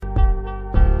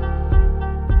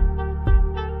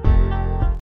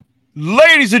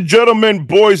Ladies and gentlemen,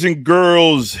 boys and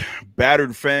girls,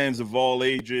 battered fans of all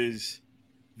ages,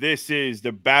 this is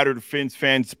the Battered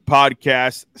Fans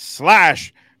podcast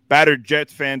 / Battered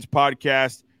Jets fans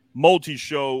podcast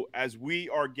multi-show as we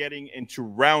are getting into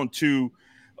round 2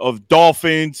 of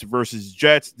Dolphins versus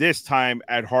Jets, this time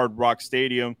at Hard Rock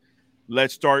Stadium.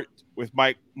 Let's start with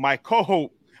my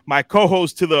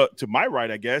co-host to my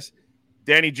right, I guess.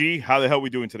 Danny G, how the hell are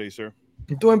we doing today, sir?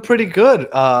 I'm doing pretty good.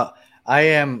 I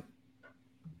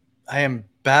am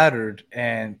battered,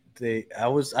 and I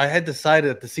had decided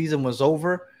that the season was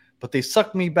over, but they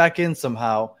sucked me back in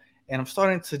somehow, and I'm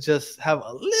starting to just have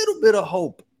a little bit of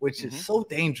hope, which is so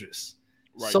dangerous,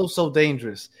 right. so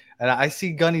dangerous. And I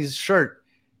see Gunny's shirt,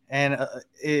 and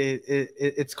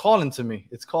it's calling to me.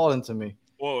 It's calling to me.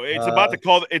 Well, it's about to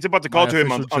call. It's about to call to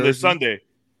him on this Sunday.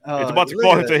 It's about to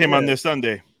call to him on this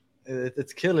Sunday.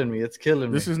 It's killing me. It's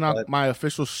killing me. This is not my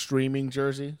official streaming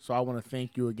jersey, so I want to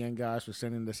thank you again, guys, for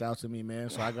sending this out to me, man.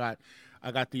 So I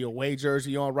got the away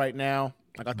jersey on right now.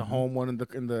 I got the home one in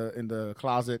the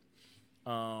closet.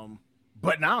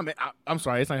 But now, man, I'm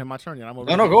sorry, it's not my turn yet.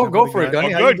 Go for it,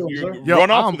 Gunny. Good.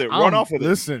 Run off with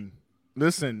it.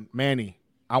 Listen, Manny.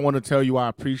 I want to tell you I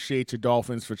appreciate your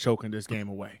Dolphins for choking this game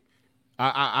away.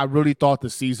 I really thought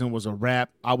the season was a wrap.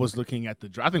 I was looking at the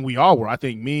draft. I think we all were. I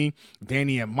think me,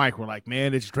 Danny, and Mike were like,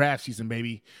 man, it's draft season,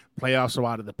 baby. Playoffs are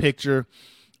out of the picture.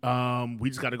 We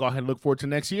just got to go ahead and look forward to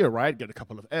next year, right? Get a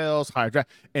couple of L's, higher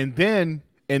draft. And then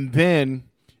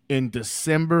in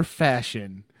December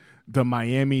fashion, the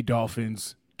Miami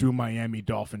Dolphins do Miami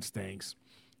Dolphins things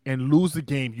and lose the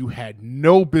game you had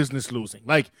no business losing.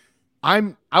 Like,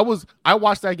 I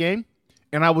watched that game.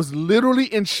 And I was literally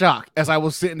in shock as I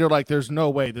was sitting there like, there's no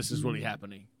way this is really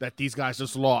happening, that these guys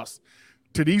just lost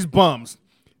to these bums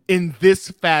in this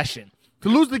fashion. To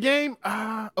lose the game,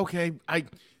 okay.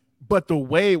 But the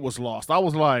way it was lost, I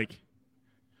was like,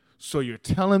 so you're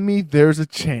telling me there's a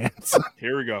chance?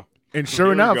 Here we go. And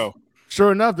sure enough,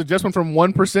 the Jets went from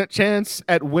 1% chance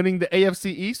at winning the AFC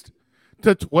East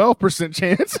to 12%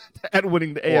 chance at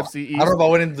winning the AFC East. I don't know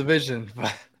about winning the division.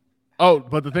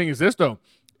 But the thing is this, though.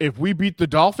 If we beat the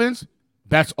Dolphins,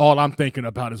 that's all I'm thinking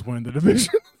about is winning the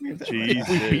division. Jesus.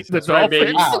 We beat the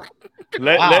Dolphins.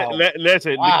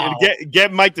 Listen,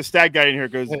 get Mike the stat guy in here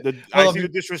because I see the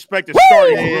disrespect is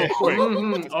starting real quick.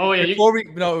 Mm-hmm. Oh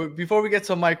yeah. Before we get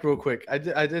to Mike real quick, I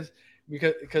did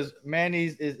because Manny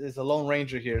is a lone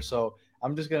ranger here, so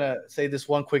I'm just gonna say this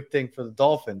one quick thing for the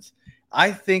Dolphins.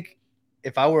 I think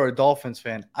if I were a Dolphins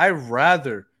fan, I'd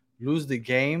rather lose the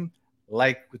game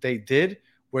like they did,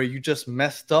 where you just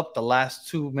messed up the last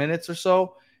 2 minutes or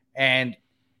so and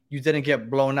you didn't get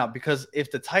blown out. Because if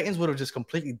the Titans would have just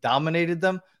completely dominated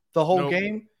them the whole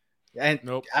game, and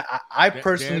I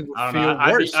personally would feel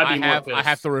worse. I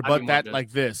have to rebut that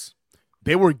like this.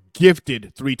 They were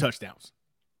gifted 3 touchdowns.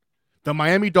 The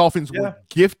Miami Dolphins were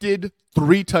gifted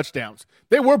 3 touchdowns.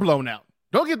 They were blown out.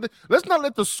 Let's not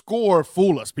let the score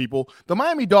fool us, people. The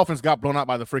Miami Dolphins got blown out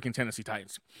by the freaking Tennessee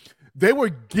Titans. They were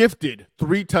gifted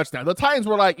 3 touchdowns. The Titans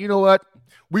were like, you know what?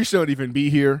 We shouldn't even be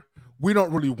here. We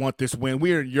don't really want this win.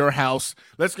 We're in your house.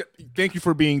 Thank you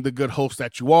for being the good host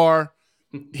that you are.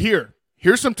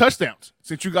 Here's some touchdowns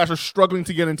since you guys are struggling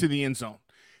to get into the end zone.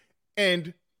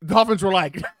 And the Dolphins were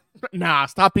like, nah,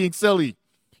 stop being silly.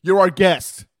 You're our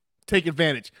guest. Take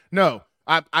advantage. No.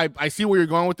 I see where you're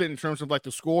going with it in terms of like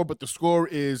the score, but the score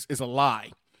is a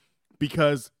lie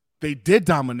because they did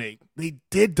dominate. They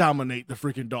did dominate the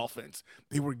freaking Dolphins.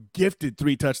 They were gifted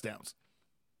 3 touchdowns.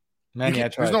 Manny,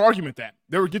 there's no argument that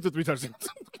they were gifted 3 touchdowns.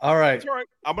 All right. That's all right.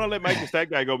 I'm gonna let Mike the stat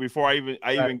guy go before I even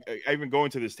go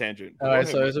into this tangent. All right.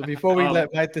 So before we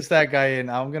let Mike the stat guy in,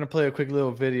 I'm gonna play a quick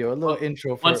little video, a little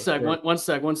intro. One sec. Before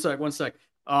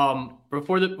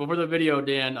the video,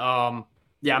 Dan. I'm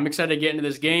excited to get into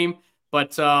this game.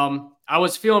 But I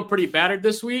was feeling pretty battered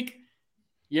this week,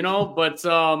 but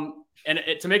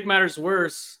to make matters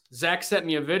worse, Zach sent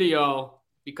me a video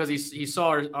because he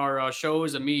saw our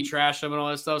shows and me trash them and all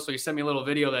that stuff. So he sent me a little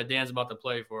video that Dan's about to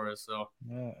play for us. So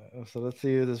so let's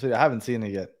see this video. I haven't seen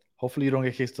it yet. Hopefully you don't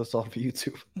get kicked off of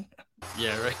YouTube.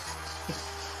 Yeah, right.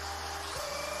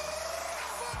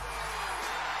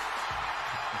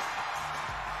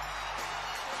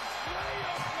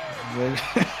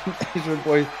 Asian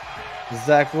boy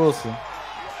Zach Wilson.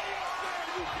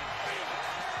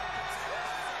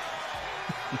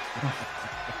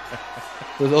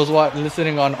 For those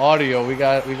listening on audio, we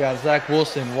got Zach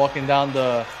Wilson walking down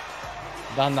the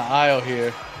aisle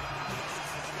here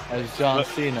as John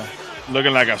Cena,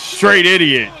 looking like a straight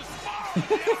idiot.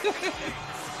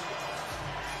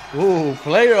 Ooh,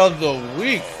 player of the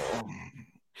week.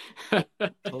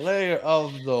 Player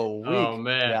of the week. Oh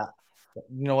man.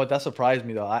 You know what? That surprised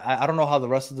me, though. I don't know how the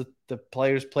rest of the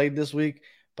players played this week,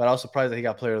 but I was surprised that he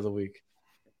got player of the week.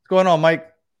 What's going on, Mike?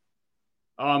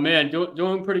 Oh, man,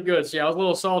 doing pretty good. So, yeah, I was a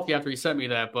little salty after he sent me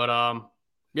that. But,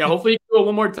 yeah, hopefully he can do it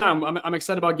one more time. I'm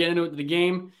excited about getting into the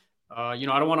game. I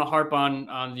don't want to harp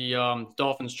on the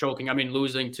Dolphins choking. I mean,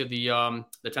 losing to the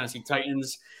Tennessee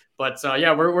Titans. But,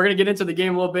 yeah, we're going to get into the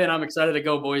game a little bit, and I'm excited to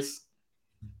go, boys.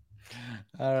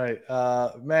 All right.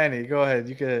 Manny, go ahead.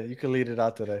 You can lead it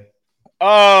out today.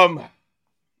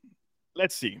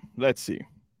 Let's see.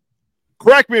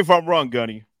 Correct me if I'm wrong,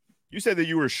 Gunny. You said that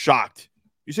you were shocked.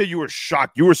 You said you were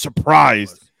shocked. You were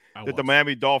surprised that the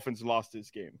Miami Dolphins lost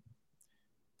this game.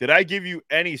 Did I give you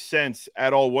any sense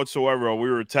at all whatsoever?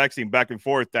 We were texting back and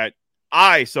forth that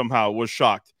I somehow was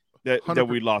shocked that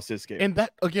we lost this game. And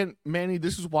that, again, Manny,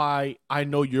 this is why I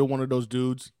know you're one of those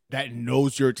dudes that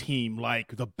knows your team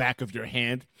like the back of your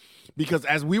hand. Because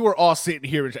as we were all sitting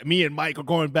here, me and Mike are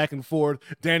going back and forth,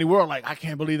 Danny, we're all like, I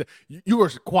can't believe that. You were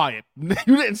quiet.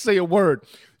 You didn't say a word.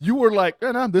 You were like,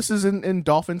 no, this is in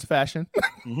Dolphins fashion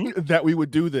that we would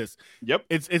do this. Yep.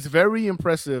 It's very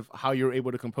impressive how you're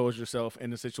able to compose yourself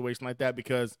in a situation like that,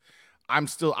 because I'm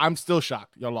still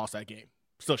shocked y'all lost that game.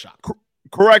 Still shocked.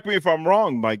 Correct me if I'm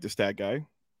wrong, Mike, the stat guy.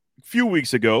 A few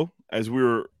weeks ago, as we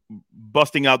were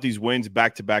busting out these wins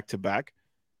back to back to back,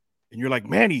 and you're like,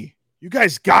 Manny, you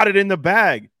guys got it in the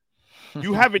bag.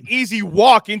 You have an easy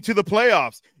walk into the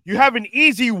playoffs. You have an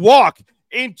easy walk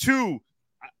into,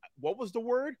 what was the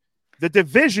word? The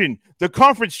division, the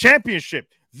conference championship,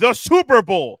 the Super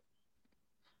Bowl.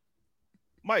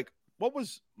 Mike, what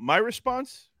was my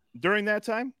response during that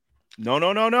time?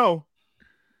 No.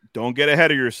 Don't get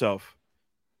ahead of yourself.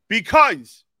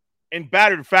 Because in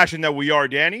battered fashion that we are,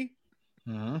 Danny,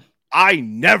 I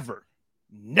never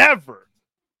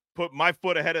put my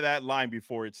foot ahead of that line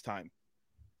before it's time.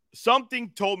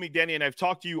 Something told me, Danny, and I've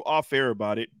talked to you off air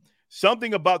about it,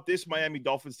 something about this Miami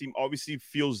Dolphins team obviously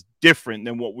feels different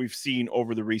than what we've seen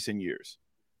over the recent years.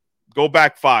 Go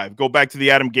back 5. Go back to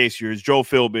the Adam Gase years, Joe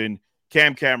Philbin,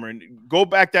 Cam Cameron. Go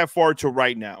back that far to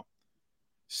right now.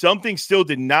 Something still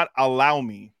did not allow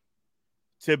me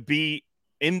to be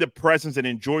in the presence and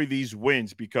enjoy these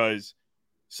wins because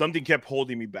something kept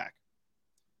holding me back.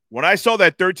 When I saw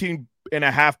that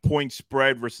 13.5-point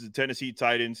spread versus the Tennessee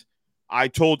Titans, I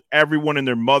told everyone and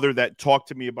their mother that talked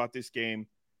to me about this game,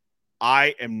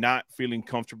 I am not feeling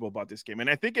comfortable about this game. And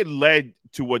I think it led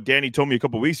to what Danny told me a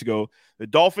couple of weeks ago. The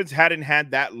Dolphins hadn't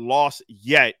had that loss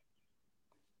yet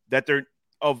that they're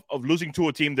of losing to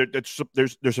a team that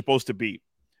they're supposed to be.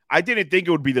 I didn't think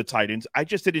it would be the Titans. I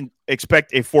just didn't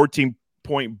expect a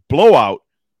 14-point blowout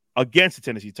against the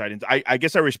Tennessee Titans. I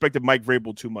guess I respected Mike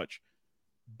Vrabel too much.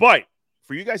 But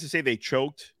for you guys to say they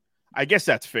choked, I guess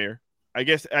that's fair. I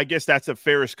guess that's the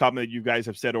fairest comment that you guys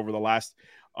have said over the last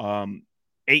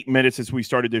 8 minutes since we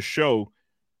started this show.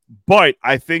 But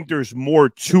I think there's more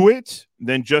to it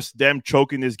than just them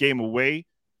choking this game away.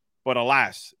 But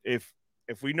alas, if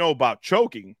we know about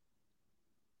choking,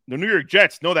 the New York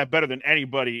Jets know that better than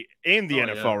anybody in the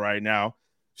NFL right now.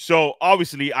 So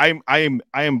obviously, I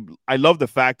love the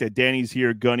fact that Danny's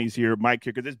here, Gunny's here, Mike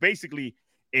here, because it's basically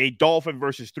a Dolphin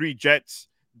versus 3 Jets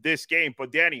this game.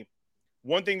 But Danny,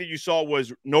 one thing that you saw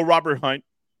was no Robert Hunt.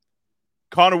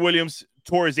 Connor Williams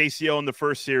tore his ACL in the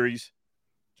first series.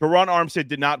 Teron Armstead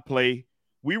did not play.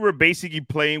 We were basically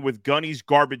playing with Gunny's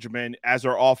garbage men as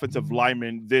our offensive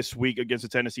lineman this week against the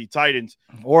Tennessee Titans.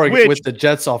 Or with the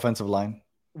Jets offensive line.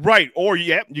 Right. Or,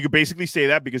 yeah, you could basically say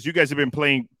that because you guys have been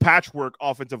playing patchwork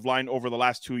offensive line over the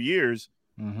last 2 years.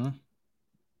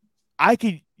 I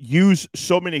could use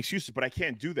so many excuses, but I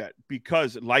can't do that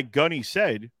because, like Gunny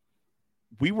said,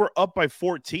 we were up by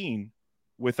 14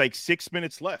 with like 6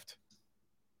 minutes left.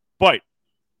 But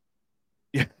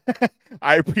yeah,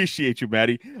 I appreciate you,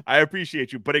 Maddie. I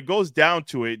appreciate you. But it goes down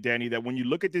to it, Danny, that when you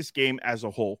look at this game as a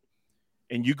whole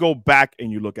and you go back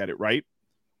and you look at it, right?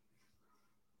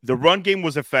 The run game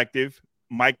was effective.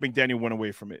 Mike McDaniel went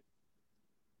away from it.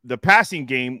 The passing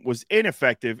game was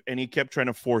ineffective, and he kept trying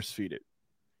to force feed it.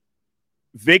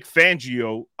 Vic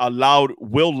Fangio allowed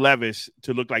Will Levis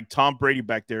to look like Tom Brady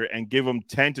back there and give him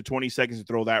 10 to 20 seconds to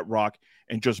throw that rock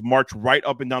and just march right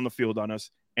up and down the field on us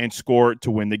and score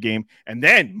to win the game. And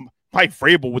then Mike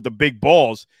Vrabel with the big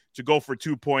balls to go for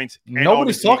 2 points.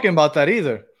 Nobody's talking about that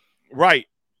either. Right.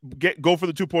 Go for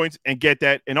the 2 points and get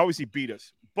that and obviously beat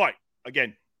us. But,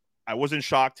 again, I wasn't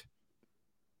shocked.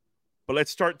 But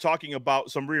let's start talking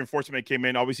about some reinforcement that came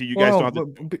in. Obviously, you guys don't have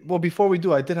to. Well, before we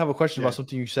do, I did have a question about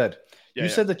something you said. You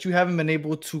said that you haven't been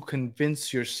able to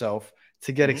convince yourself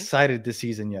to get excited this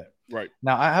season yet. Right.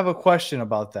 Now, I have a question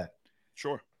about that.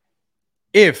 Sure.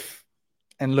 If,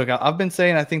 And look, I've been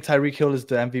saying I think Tyreek Hill is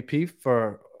the MVP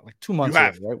for like 2 months. You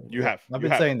have, right? You have. I've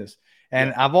been saying this.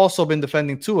 And I've also been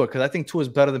defending Tua because I think Tua is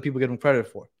better than people give him credit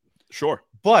for. Sure.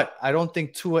 But I don't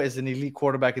think Tua is an elite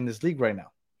quarterback in this league right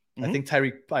now. I think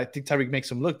Tyreek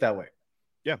makes him look that way.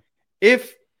 Yeah.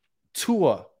 If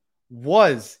Tua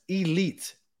was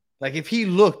elite, like if he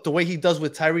looked the way he does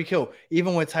with Tyreek Hill,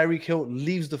 even when Tyreek Hill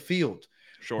leaves the field,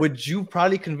 would you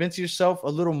probably convince yourself a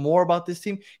little more about this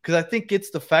team? Because I think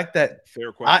it's the fact that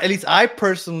at least I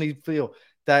personally feel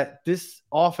that this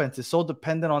offense is so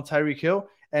dependent on Tyreek Hill.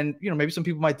 And, maybe some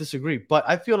people might disagree, but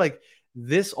I feel like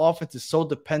this offense is so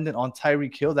dependent on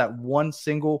Tyreek Hill, that one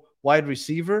single wide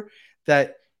receiver,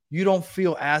 that you don't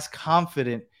feel as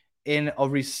confident in a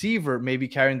receiver maybe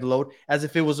carrying the load as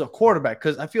if it was a quarterback.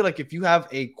 Because I feel like if you have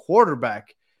a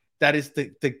quarterback that is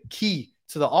the key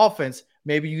to the offense,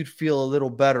 maybe you'd feel a little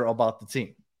better about the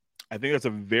team. I think that's a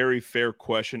very fair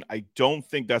question. I don't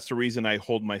think that's the reason I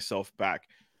hold myself back.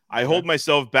 I hold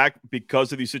myself back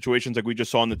because of these situations like we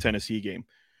just saw in the Tennessee game,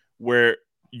 where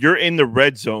you're in the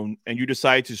red zone and you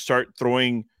decide to start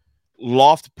throwing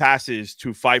loft passes to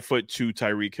 5'2"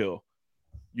 Tyreek Hill.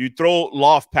 You throw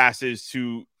loft passes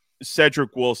to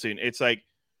Cedric Wilson. It's like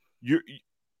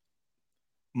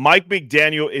Mike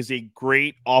McDaniel is a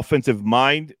great offensive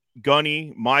mind.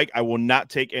 Gunny, Mike, I will not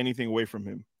take anything away from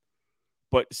him.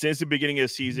 But since the beginning of the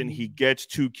season, he gets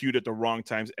too cute at the wrong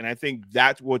times. And I think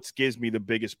that's what gives me the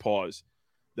biggest pause.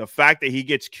 The fact that he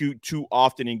gets cute too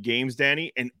often in games,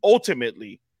 Danny, and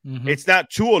ultimately, it's not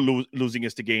Tua losing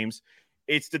us the games.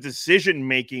 It's the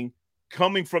decision-making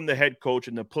coming from the head coach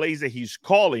and the plays that he's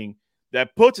calling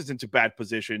that puts us into bad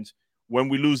positions when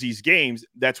we lose these games.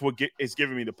 That's what is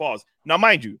giving me the pause. Now,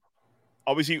 mind you,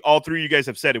 obviously, all three of you guys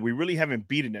have said it. We really haven't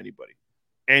beaten anybody.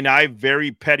 And I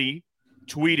very petty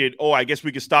tweeted, I guess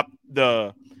we could stop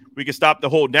the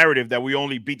whole narrative that we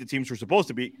only beat the teams we're supposed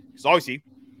to beat. Because obviously,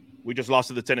 we just lost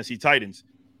to the Tennessee Titans.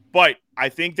 But I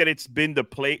think that it's been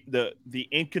the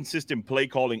inconsistent play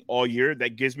calling all year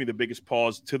that gives me the biggest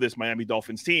pause to this Miami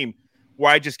Dolphins team,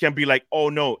 where I just can't be like, oh,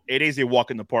 no, it is a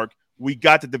walk in the park. We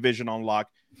got the division on lock.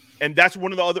 And that's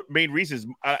one of the other main reasons.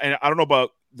 And I don't know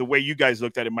about the way you guys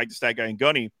looked at it, Mike the Stat Guy and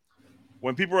Gunny.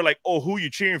 When people were like, who are you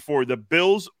cheering for, the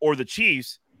Bills or the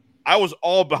Chiefs? I was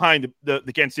all behind the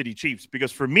Kansas City Chiefs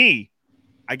because for me,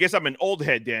 I guess I'm an old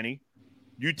head, Danny.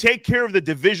 You take care of the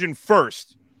division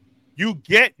first. You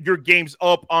get your games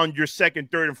up on your second,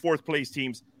 third, and fourth place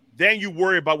teams. Then you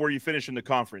worry about where you finish in the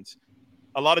conference.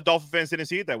 A lot of Dolphin fans didn't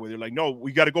see it that way. They're like, no,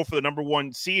 we got to go for the number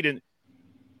one seed.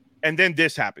 And then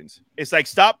this happens. It's like,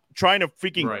 stop trying to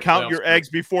freaking count your eggs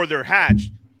before they're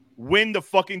hatched. Win the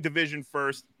fucking division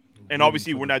first. And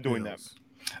obviously, we're not doing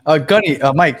that. Gunny,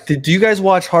 Mike, do you guys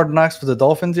watch Hard Knocks for the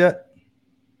Dolphins yet?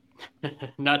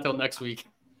 Not till next week.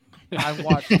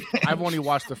 I've only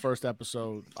watched the first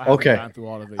episode. I haven't gone through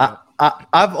all of it yet.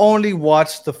 I've only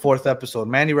watched the fourth episode.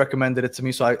 Manny recommended it to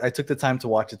me, so I took the time to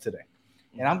watch it today.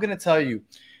 And I'm going to tell you,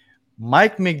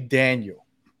 Mike McDaniel,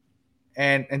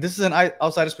 and this is an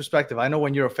outsider's perspective. I know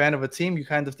when you're a fan of a team, you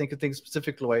kind of think of things a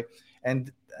specific way.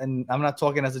 And I'm not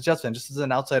talking as a Jets fan, just as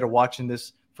an outsider watching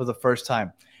this for the first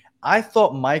time. I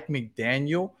thought Mike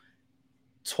McDaniel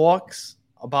talks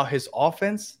about his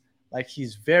offense like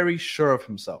he's very sure of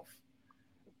himself.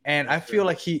 And I feel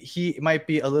like he might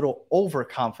be a little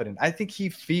overconfident. I think he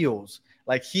feels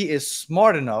like he is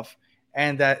smart enough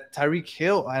and that Tyreek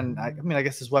Hill and I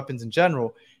guess his weapons in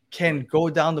general can go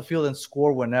down the field and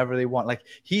score whenever they want. Like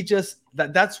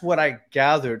that's what I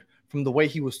gathered from the way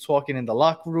he was talking in the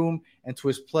locker room and to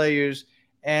his players.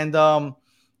 And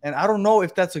I don't know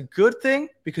if that's a good thing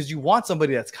because you want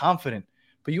somebody that's confident,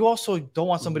 but you also don't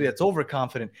want somebody that's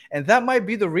overconfident. And that might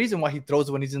be the reason why he throws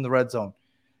it when he's in the red zone.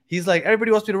 He's like,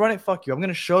 everybody wants me to run it. Fuck you. I'm going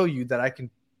to show you that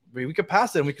we can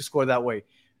pass it and we can score that way.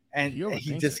 And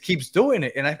he just keeps doing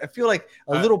it. And I feel like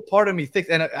a little part of me thinks,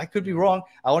 and I could be wrong.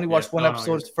 I only watched one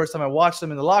episode. It's the first time I watched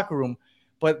him in the locker room,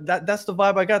 but that's the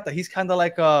vibe I got, that he's kind of I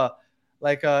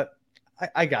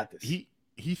got this. He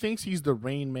thinks he's the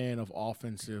Rain Man of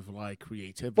offensive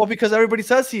creativity. Well, because everybody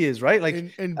says he is, right?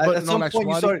 Like, but at some point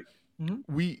you start.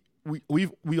 We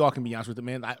all can be honest with it,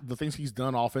 man. The things he's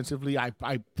done offensively, I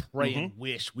pray and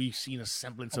wish we've seen a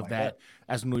semblance of that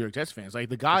as New York Jets fans. Like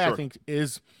the guy, I think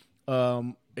is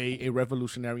a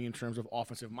revolutionary in terms of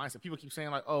offensive mindset. People keep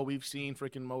saying we've seen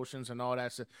freaking motions and all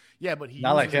that stuff. Yeah, but he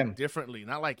uses it differently.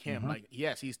 Not like him. Like,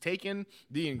 yes, he's taken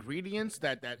the ingredients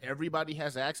that everybody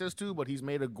has access to, but he's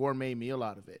made a gourmet meal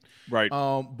out of it. Right.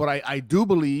 But I do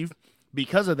believe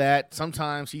because of that,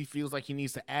 sometimes he feels like he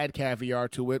needs to add caviar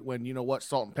to it when,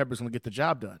 salt and pepper is going to get the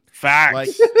job done.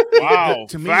 Facts. Wow.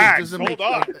 To me, facts.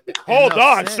 Hold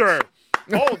on, sir.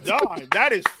 Hold on.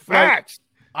 That is facts.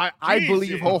 I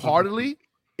believe wholeheartedly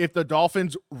if the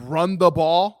Dolphins run the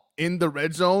ball in the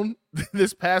red zone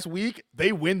this past week,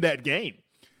 they win that game.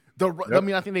 I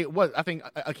mean, I think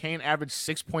Kane averaged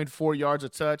 6.4 yards a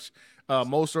touch.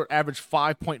 Mostert averaged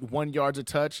 5.1 yards a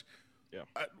touch. Yeah.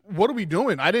 What are we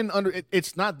doing?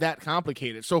 It's not that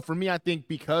complicated. So for me, I think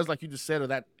because, like you just said, of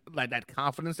that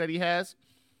confidence that he has,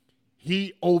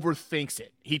 he overthinks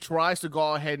it. He tries to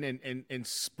go ahead and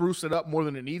spruce it up more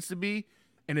than it needs to be,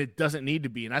 and it doesn't need to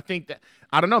be. And I think that,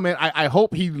 I don't know, man, I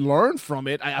hope he learned from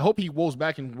it. I hope he goes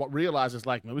back and realizes,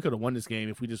 like, man, we could have won this game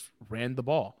if we just ran the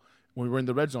ball when we were in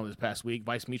the red zone this past week,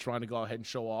 vice me trying to go ahead and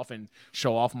show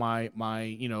off my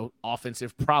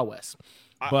offensive prowess.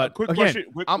 But quick again, question,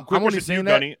 I'm question only to saying you,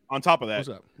 that. Gunny, on top of that. What's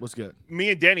up? What's good?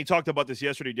 Me and Danny talked about this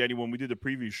yesterday, Danny, when we did the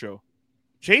preview show.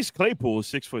 Chase Claypool is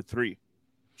 6'3".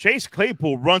 Chase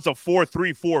Claypool runs a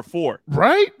 4.344.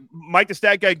 Right? Mike the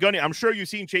Stat Guy, Gunny, I'm sure you've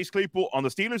seen Chase Claypool on the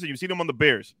Steelers and you've seen him on the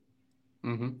Bears.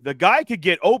 Mm-hmm. The guy could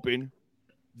get open.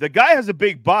 The guy has a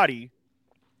big body.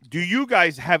 Do you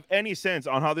guys have any sense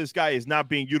on how this guy is not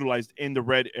being utilized in the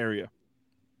red area?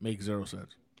 Makes zero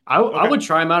sense. I would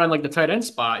try him out on like the tight end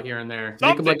spot here and there.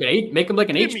 Something. Make him like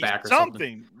an H-back or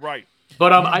something. Right.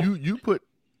 But you put.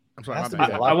 I'm sorry.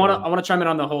 I want to chime in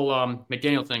on the whole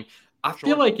McDaniel thing. I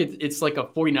feel like it's like a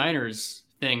 49ers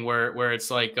thing where it's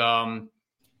like no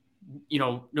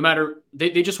matter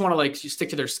they just want to like stick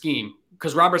to their scheme,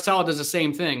 because Robert Saleh does the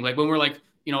same thing. Like when we're like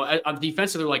on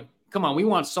defensive, they're like, come on, we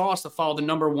want Sauce to follow the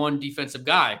number one defensive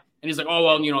guy, and he's like, oh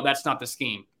well, that's not the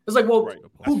scheme. It's like, well,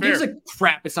 who gives a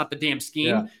crap? It's not the damn scheme.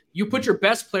 Yeah. You put your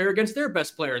best player against their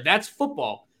best player. That's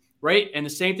football, right? And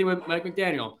the same thing with Mike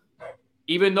McDaniel.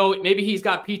 Even though maybe he's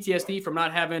got PTSD from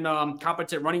not having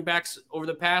competent running backs over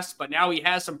the past, but now he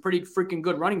has some pretty freaking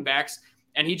good running backs,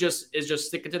 and he is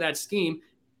sticking to that scheme.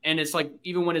 And it's like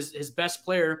even when his best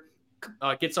player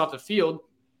gets off the field,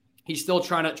 he's still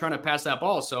trying to pass that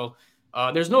ball. So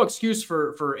there's no excuse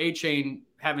for A-Chain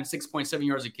having 6.7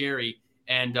 yards a carry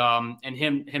and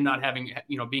him not having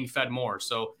being fed more.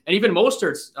 So, and even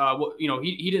Mostert's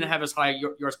he didn't have as high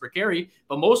yards per carry,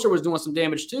 but Mostert was doing some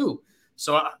damage too.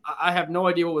 So I have no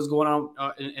idea what was going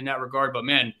on in that regard, but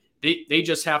man, they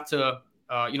just have to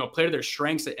play to their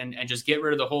strengths and just get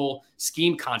rid of the whole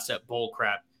scheme concept bull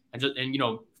crap and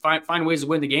find ways to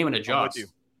win the game and adjust. I'm with you.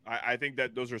 I think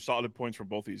that those are solid points for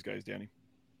both of these guys, Danny.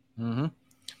 Mm-hmm.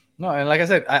 No, and like I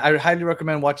said, I highly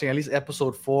recommend watching at least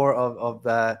episode 4 of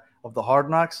the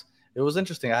Hard Knocks. It was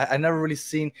interesting. I never really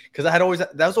seen, because that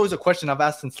was always a question I've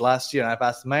asked since last year, and I've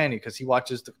asked Manny because he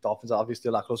watches the Dolphins obviously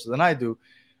a lot closer than I do.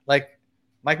 Like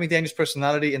Mike McDaniel's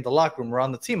personality in the locker room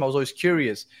around the team, I was always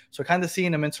curious. So kind of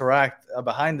seeing him interact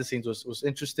behind the scenes was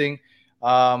interesting.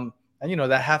 And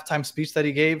that halftime speech that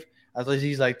he gave,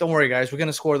 he's like, "Don't worry, guys, we're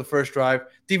gonna score the first drive.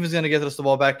 Defense is gonna get us the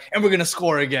ball back, and we're gonna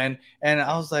score again." And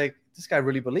I was like, this guy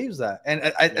really believes that. And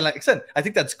and like I said, I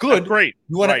think that's good. That's great.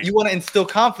 You want to instill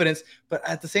confidence, but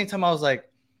at the same time, I was like,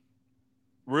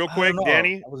 real quick,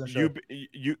 Danny, sure.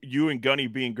 you and Gunny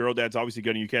being girl dads, obviously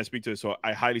Gunny, you can't speak to this, so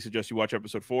I highly suggest you watch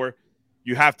episode 4.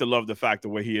 You have to love the fact the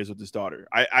way he is with his daughter.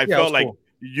 I felt like cool.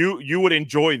 you would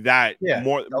enjoy that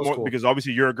more cool. Because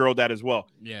obviously you're a girl dad as well.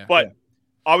 Yeah. But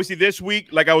obviously this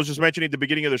week, like I was just mentioning at the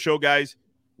beginning of the show, guys,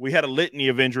 we had a litany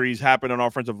of injuries happen on our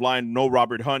offensive line. No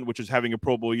Robert Hunt, which is having a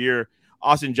Pro Bowl year.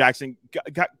 Austin Jackson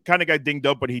kind of got dinged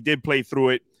up, but he did play through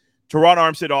it. Teron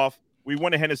Armstead off. We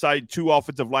went ahead and decided 2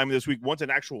 offensive linemen this week. One's an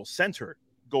actual center,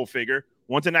 go figure.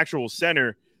 One's an actual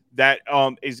center that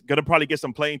is going to probably get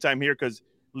some playing time here because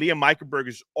Liam Eichenberg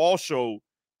is also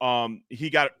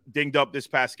he got dinged up this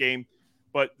past game.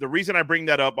 But the reason I bring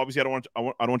that up, obviously I don't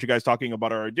want you guys talking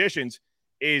about our additions,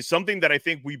 is something that I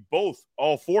think we both,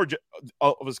 all 4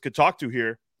 of us, could talk to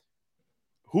here.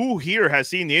 Who here has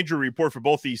seen the injury report for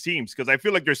both these teams? Because I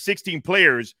feel like there's 16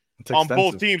 players on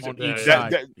both teams. On each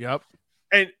side. Yep.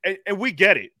 And we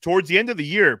get it. Towards the end of the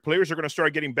year, players are going to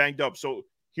start getting banged up. So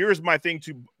here's my thing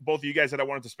to both of you guys that I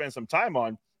wanted to spend some time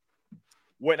on.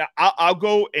 When I'll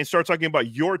go and start talking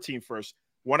about your team first.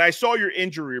 When I saw your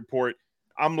injury report,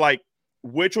 I'm like,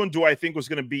 which one do I think was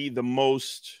going to be the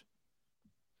most,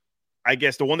 I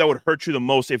guess, the one that would hurt you the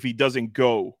most if he doesn't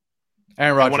go?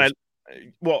 Aaron Rodgers.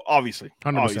 Well, obviously.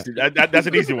 100%. That's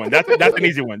an easy one. That's an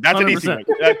easy one. That's 100%. An easy one.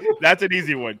 That's an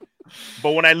easy one.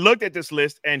 But when I looked at this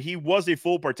list, and he was a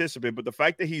full participant, but the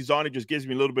fact that he's on it just gives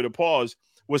me a little bit of pause,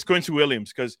 was Quincy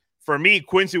Williams. Because for me,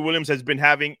 Quincy Williams has been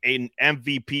having an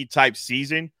MVP-type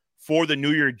season for the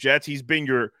New York Jets. He's been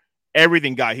your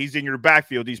everything guy. He's in your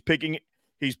backfield. He's picking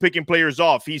players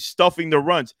off. He's stuffing the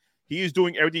runs. He is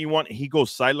doing everything you want. He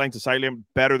goes sideline to sideline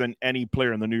better than any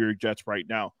player in the New York Jets right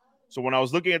now. So when I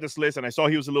was looking at this list and I saw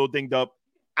he was a little dinged up,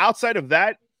 outside of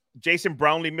that, Jason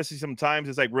Brownlee missing some times.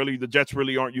 It's like really the Jets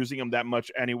really aren't using him that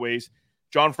much anyways.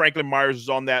 John Franklin Myers was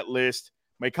on that list.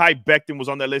 Mekhi Becton was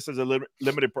on that list as a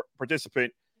limited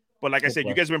participant. But like I said,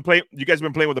 you guys have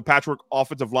been playing with a patchwork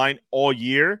offensive line all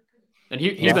year. And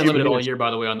he's been limited all year,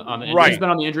 by the way. On the right. He's been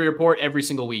on the injury report every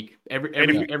single week.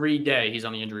 Every day he's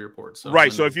on the injury report. So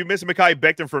right. So if you miss Mekhi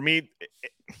Becton, for me,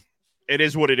 it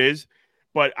is what it is.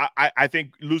 But I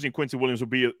think losing Quincy Williams would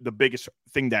be the biggest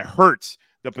thing that hurts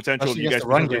the potential of you guys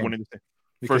winning this thing.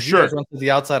 For sure. Run to the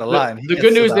outside a lot. The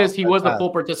good news is he was a full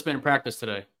participant in practice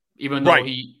today, even though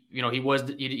he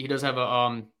does have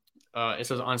a it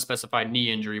says unspecified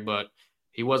knee injury, but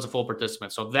he was a full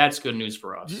participant. So that's good news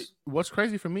for us. What's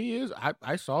crazy for me is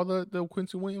I saw the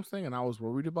Quincy Williams thing and I was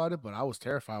worried about it, but I was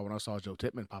terrified when I saw Joe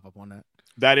Tippmann pop up on that.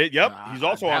 That it? Yep. He's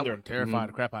also on there. Terrified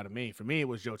the crap out of me. For me, it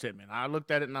was Joe Tippmann. I looked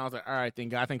at it and I was like, all right,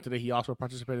 I think today he also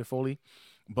participated fully.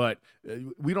 But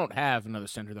we don't have another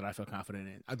center that I feel confident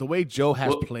in. The way Joe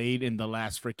has played in the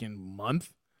last freaking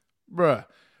month, bruh.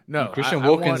 No, Christian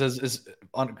Wilkins is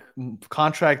on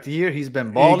contract year. He's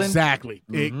been balling. Exactly.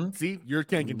 See, you're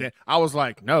thinking that. I was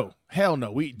like, no, hell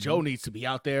no. Joe needs to be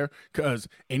out there because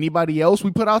anybody else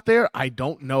we put out there, I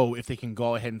don't know if they can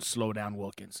go ahead and slow down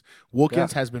Wilkins.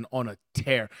 Wilkins has been on a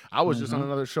tear. I was just on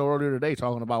another show earlier today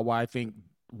talking about why I think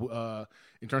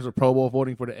in terms of Pro Bowl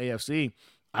voting for the AFC,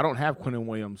 I don't have Quinnen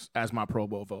Williams as my Pro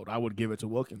Bowl vote. I would give it to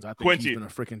Wilkins. I think he's been a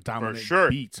freaking dominant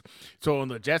beat. So on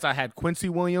the Jets, I had Quincy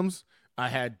Williams, I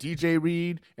had DJ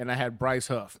Reed, and I had Bryce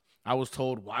Huff. I was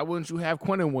told, why wouldn't you have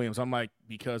Quinnen Williams? I'm like,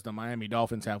 because the Miami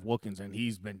Dolphins have Wilkins, and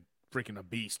he's been freaking a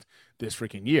beast this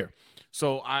freaking year.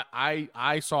 So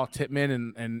I saw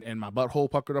Tippmann and my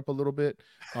butthole puckered up a little bit.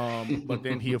 But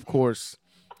then he, of course,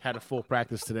 had a full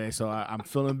practice today, so I'm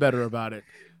feeling better about it.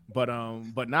 But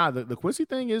the Quincy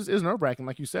thing is nerve-wracking.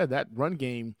 Like you said, that run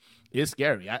game is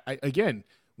scary. Again,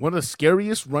 one of the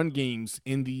scariest run games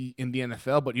in the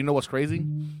NFL. But you know what's crazy?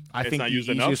 I think the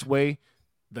easiest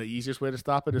way to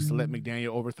stop it is to let McDaniel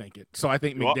overthink it. So I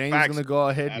think McDaniel's going to go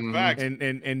ahead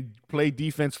and play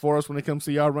defense for us when it comes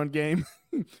to our run game.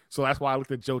 So that's why I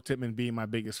looked at Joe Tippmann being my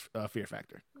biggest fear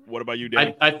factor. What about you,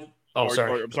 Dan?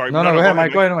 Sorry. I'm sorry. No, go ahead,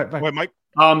 Mike. Go ahead, Mike.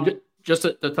 Just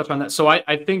to touch on that. So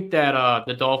I think that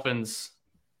the Dolphins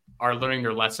are learning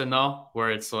their lesson, though,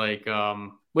 where it's like,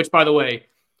 which, by the way,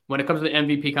 when it comes to the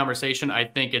MVP conversation, I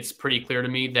think it's pretty clear to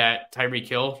me that Tyreek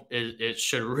Hill it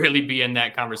should really be in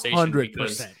that conversation 100%.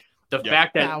 Because the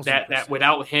fact that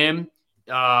without him,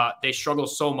 they struggle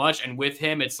so much, and with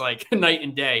him, it's like night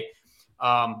and day.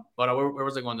 But where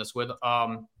was I going this with?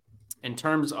 In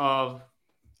terms of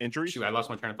injuries, I lost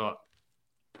my train of thought.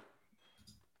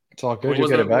 It's all good. You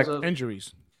get it back.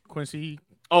 Injuries, Quincy.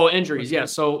 Oh, injuries. Yeah.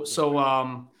 So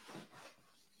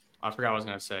I forgot what I was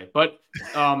going to say, but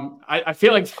I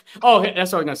feel like that's what I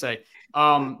was going to say.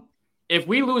 If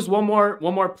we lose one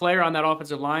more player on that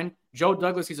offensive line, Joe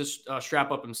Douglas needs to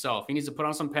strap up himself. He needs to put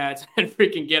on some pads and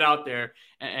freaking get out there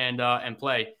and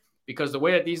play, because the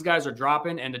way that these guys are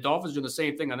dropping, and the Dolphins doing the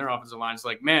same thing on their offensive line, it's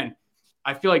like, man,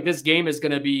 I feel like this game is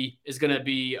going to be there's going to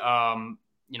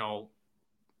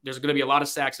be a lot of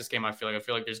sacks this game. I feel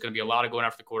like there's going to be a lot of going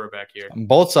after the quarterback here. On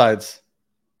both sides.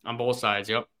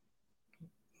 Yep.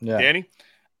 Yeah. Danny?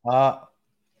 No,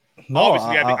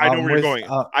 obviously, I know where you're going.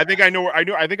 I think I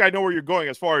know where you're going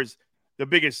as far as the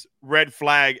biggest red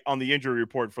flag on the injury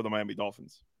report for the Miami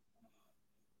Dolphins.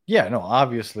 Yeah, no,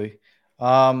 obviously.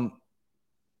 Yeah,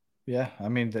 I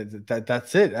mean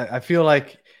that's it. I feel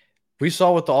like we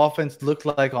saw what the offense looked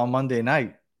like on Monday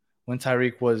night when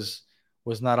Tyreek was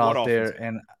not out offense? there.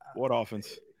 And what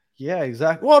offense? Yeah,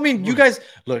 exactly. Well, I mean, you guys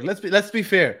look. Let's be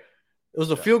fair. It was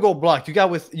a field goal block. You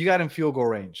got in field goal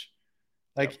range,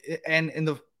 and in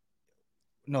the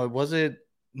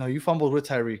you fumbled with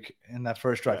Tyreek in that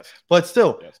first drive, but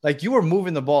still, like you were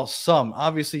moving the ball some.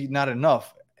 Obviously, not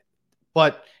enough.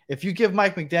 But if you give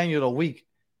Mike McDaniel a week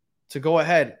to go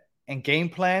ahead and game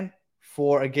plan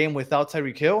for a game without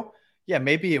Tyreek Hill, yeah,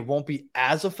 maybe it won't be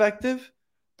as effective.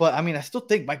 But I mean, I still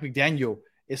think Mike McDaniel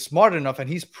is smart enough, and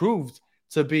he's proved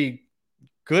to be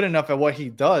good enough at what he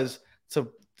does to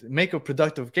make a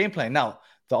productive game plan. Now,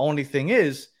 the only thing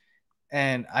is,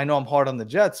 and I know I'm hard on the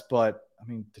Jets, but I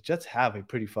mean, the Jets have a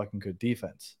pretty fucking good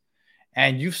defense.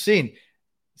 And you've seen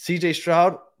CJ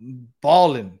Stroud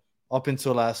balling up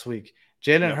until last week.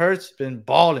 Jalen Hurts been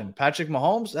balling. Patrick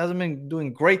Mahomes hasn't been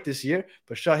doing great this year,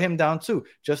 but shut him down too.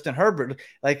 Justin Herbert,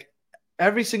 like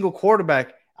every single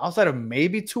quarterback outside of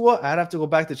maybe Tua, I'd have to go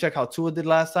back to check how Tua did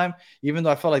last time, even though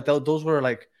I felt like those were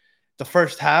like the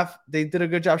first half, they did a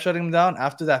good job shutting him down.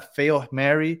 After that fail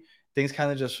Mary, things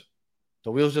kind of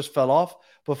the wheels just fell off.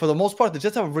 But for the most part, the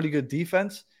Jets have a really good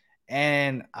defense.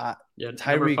 And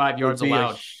Tyreek 5 yards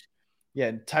allowed.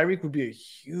 Tyreek would be a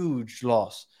huge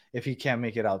loss if he can't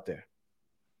make it out there.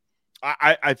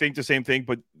 I think the same thing,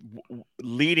 but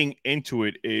leading into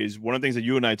it is one of the things that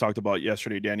you and I talked about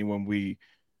yesterday, Danny, when we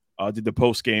did the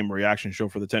post-game reaction show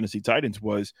for the Tennessee Titans,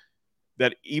 was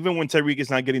that even when Tyreek is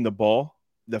not getting the ball,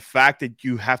 the fact that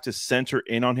you have to center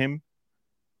in on him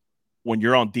when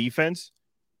you're on defense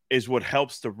is what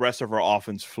helps the rest of our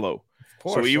offense flow.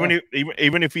 So even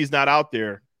if he's not out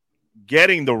there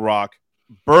getting the rock,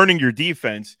 burning your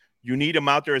defense, you need him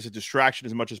out there as a distraction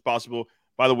as much as possible.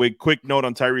 By the way, quick note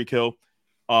on Tyreek Hill.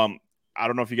 I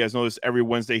don't know if you guys know this. Every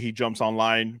Wednesday he jumps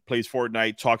online, plays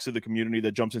Fortnite, talks to the community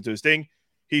that jumps into his thing.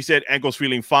 He said ankle's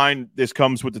feeling fine. This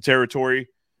comes with the territory.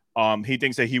 He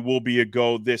thinks that he will be a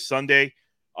go this Sunday.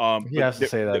 He has to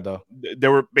say that, though. They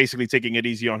were basically taking it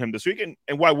easy on him this week.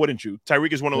 And why wouldn't you?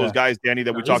 Tyreek is one of those guys, Danny,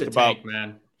 that we talked about. Tank,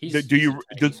 man.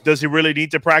 Does he really need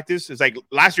to practice? It's like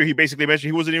last year he basically mentioned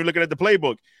he wasn't even looking at the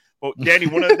playbook. But Danny,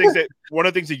 one of the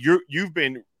things that you've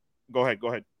been – go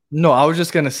ahead. No, I was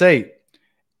just going to say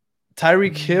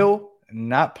Tyreek Hill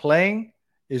not playing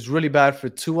is really bad for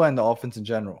Tua and the offense in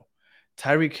general.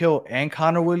 Tyreek Hill and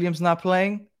Connor Williams not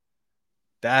playing,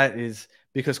 that is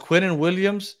because Quinnen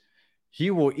Williams,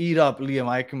 he will eat up Liam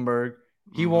Eichenberg.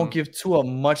 He won't give Tua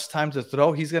much time to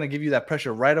throw. He's going to give you that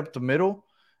pressure right up the middle.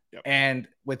 Yep. And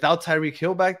without Tyreek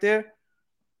Hill back there,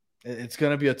 it's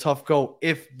going to be a tough go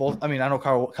if both – I mean, I know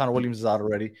Connor Williams is out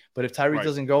already, but if Tyreek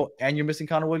doesn't go and you're missing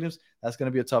Connor Williams, that's going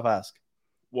to be a tough ask.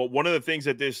 Well, one of the things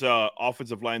that this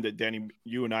offensive line that Danny,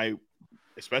 you and I,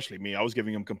 especially me, I was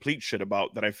giving him complete shit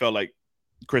about that I felt like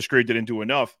Chris Greer didn't do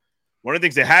enough. One of the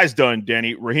things it has done,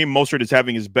 Danny, Raheem Mostert is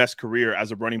having his best career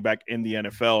as a running back in the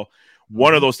NFL.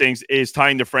 One of those things is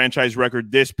tying the franchise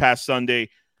record this past Sunday,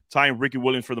 tying Ricky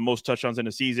Williams for the most touchdowns in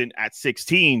the season at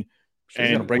 16. So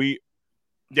and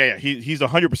he's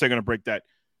 100% going to break that.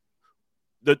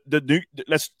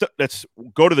 Let's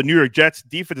go to the New York Jets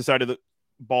defensive side of the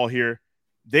ball here.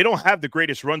 They don't have the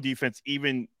greatest run defense,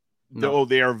 even though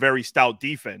they are a very stout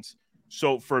defense.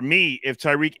 So for me, if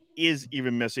Tyreek is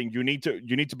even missing, you need to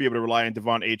be able to rely on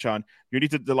Devon Achane. You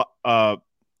need to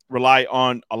rely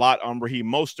on a lot on Raheem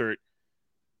Mostert.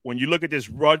 When you look at this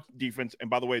run defense, and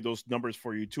by the way, those numbers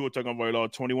for you, Tua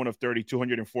Tagovailoa, 21 of 30,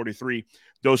 243.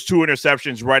 Those 2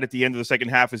 interceptions right at the end of the second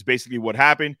half is basically what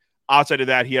happened. Outside of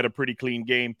that, he had a pretty clean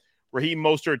game. Raheem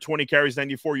Mostert, 20 carries,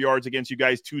 94 yards against you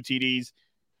guys, 2 TDs.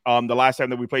 The last time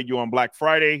that we played you on Black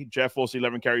Friday, Jeff Wilson,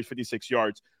 11 carries, 56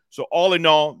 yards. So all in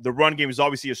all, the run game is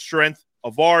obviously a strength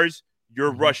of ours.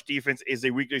 Your rush defense is a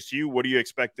weakness to you. What do you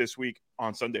expect this week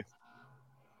on Sunday?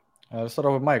 Let's start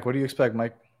off with Mike. What do you expect,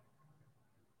 Mike?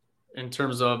 In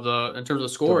terms of the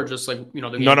score, just like the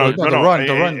game.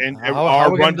 The run. And how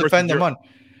are we going to defend the run?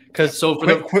 Because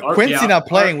Quincy not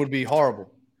playing would be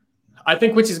horrible. I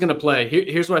think Quincy's going to play.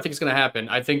 Here's what I think is going to happen.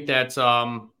 I think that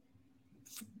for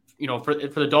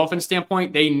the Dolphins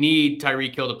standpoint, they need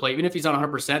Tyreek Hill to play. Even if he's not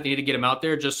 100%, they need to get him out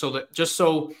there just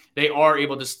so they are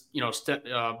able to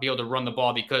be able to run the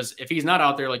ball. Because if he's not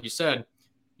out there, like you said,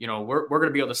 we're going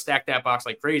to be able to stack that box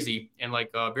like crazy. And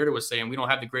like Bearder was saying, we don't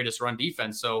have the greatest run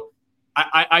defense. So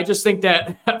I just think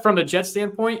that from the Jets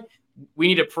standpoint, we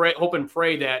need to hope and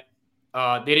pray that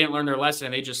they didn't learn their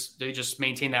lesson. And they just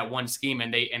maintain that one scheme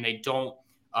and they don't.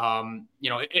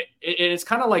 It's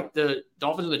kind of like the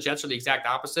Dolphins and the Jets are the exact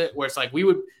opposite, where it's like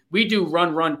we do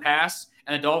run pass,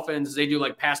 and the Dolphins they do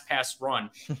like pass run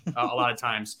a lot of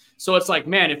times. So it's like,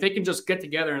 man, if they can just get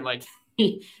together and like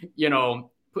put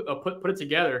it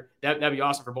together, that'd be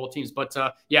awesome for both teams. But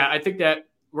I think that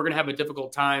we're gonna have a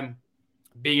difficult time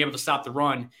being able to stop the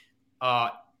run.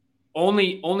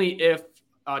 Only if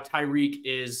Tyreek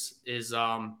is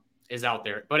out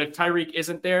there. But if Tyreek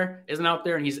isn't out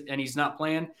there, and he's not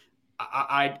playing,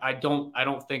 I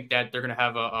don't think that they're going to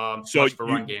have a much of a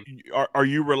run game. Are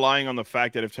you relying on the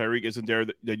fact that if Tyreek isn't there,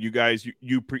 that you guys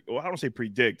I don't say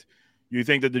predict, you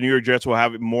think that the New York Jets will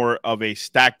have more of a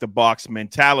stack the box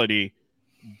mentality,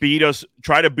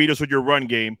 try to beat us with your run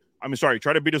game.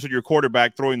 Try to beat us with your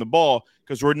quarterback throwing the ball,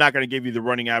 because we're not going to give you the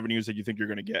running avenues that you think you're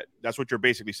going to get. That's what you're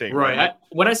basically saying. Right.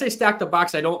 When I say stack the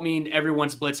box, I don't mean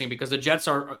everyone's blitzing, because the Jets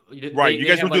are right. You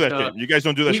guys don't do that shit. You guys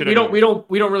don't do that shit. We don't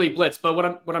really blitz. But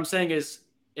what I'm saying is,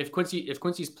 if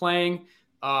Quincy's playing,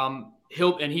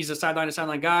 he's a sideline to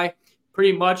sideline guy.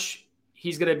 Pretty much,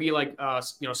 he's going to be like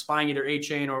spying either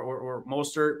Achane or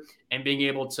Mostert and being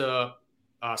able to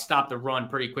stop the run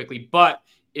pretty quickly. But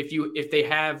if they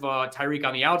have Tyreek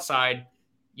on the outside,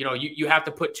 you have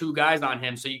to put 2 guys on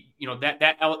him. So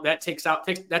that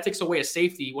takes away a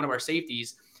safety, one of our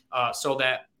safeties, so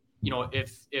that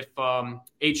if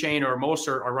A-Chain or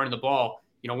Mostert are running the ball,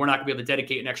 we're not going to be able to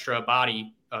dedicate an extra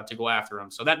body to go after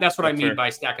them. So that's what I mean by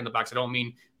stacking the box. I don't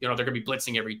mean they're going to be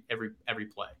blitzing every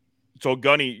play. So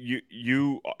Gunny,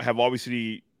 you have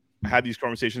obviously had these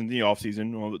conversations in the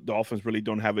offseason. Well, the Dolphins really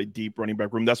don't have a deep running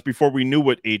back room. That's before we knew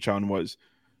what A-Chan was.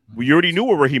 We already knew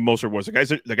where Raheem Mostert was.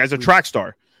 The guy's a track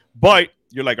star. But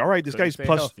you're like, all right, this guy's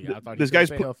plus. This guy's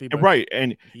healthy, right,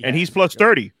 and he's plus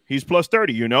 30. He's plus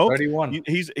 30. 31.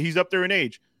 He's up there in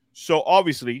age. So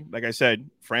obviously, like I said,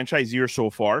 franchise year so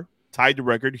far, tied the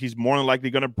record. He's more than likely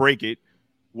going to break it.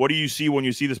 What do you see when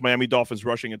you see this Miami Dolphins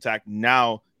rushing attack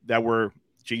now that we're,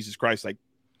 Jesus Christ, like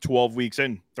 12 weeks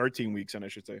in, 13 weeks in, I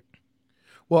should say?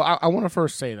 Well, I want to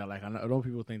first say that, like, I know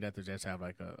people think that the Jets have,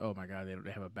 like, oh, my God,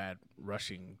 they have a bad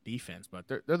rushing defense, but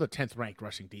they're the 10th ranked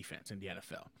rushing defense in the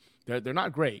NFL. They're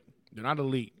not great. They're not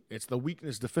elite. It's the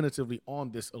weakness definitively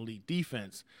on this elite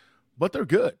defense, but they're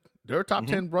good. They're a top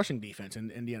 10 rushing defense in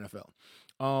the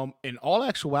NFL. In all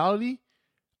actuality,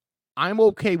 I'm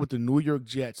okay with the New York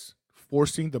Jets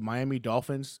forcing the Miami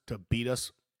Dolphins to beat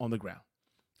us on the ground.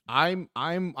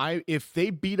 If they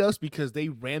beat us because they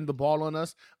ran the ball on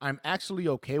us, I'm actually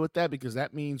okay with that because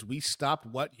that means we stop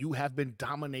what you have been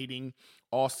dominating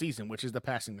all season, which is the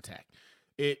passing attack.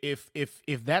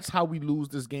 If that's how we lose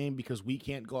this game because we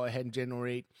can't go ahead and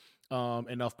generate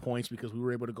enough points because we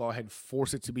were able to go ahead and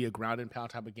force it to be a ground and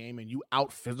pound type of game, and you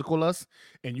out physical us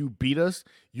and you beat us,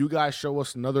 you guys show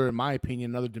us in my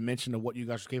opinion, another dimension of what you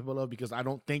guys are capable of because I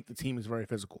don't think the team is very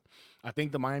physical. I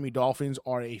think the Miami Dolphins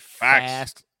are a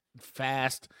fast,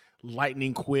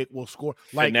 lightning quick, will score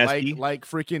like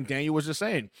freaking Daniel was just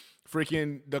saying.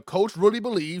 Freaking the coach really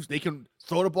believes they can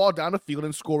throw the ball down the field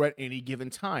and score at any given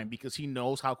time because he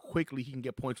knows how quickly he can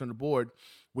get points on the board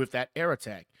with that air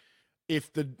attack.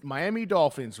 If the Miami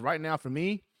Dolphins right now, for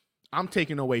me, I'm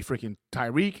taking away freaking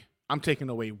Tyreek. I'm taking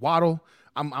away Waddle.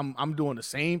 I'm doing the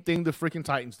same thing the freaking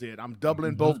Titans did. I'm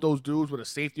doubling both those dudes with a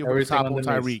safety over the top on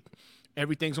Tyreek.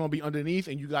 Everything's gonna be underneath,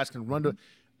 and you guys can run the.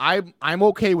 I'm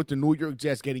okay with the New York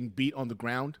Jets getting beat on the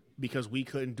ground because we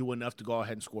couldn't do enough to go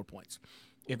ahead and score points.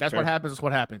 If that's what happens, that's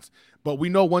what happens. But we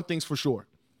know one thing's for sure.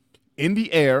 In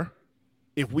the air,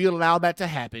 if we allow that to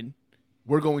happen,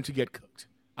 we're going to get cooked.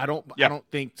 I don't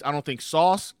think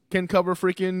Sauce can cover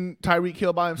freaking Tyreek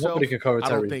Hill by himself. Nobody can cover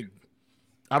Tyreek.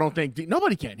 I don't think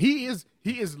nobody can. He is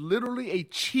literally a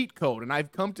cheat code, and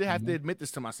I've come to have to admit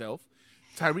this to myself.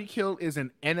 Tyreek Hill is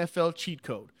an NFL cheat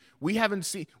code. We've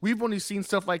only seen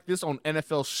stuff like this on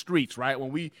NFL streets, right?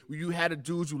 When you had a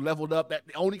dude who leveled up, that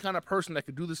the only kind of person that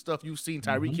could do this stuff you've seen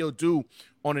Tyreek Hill do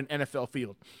on an NFL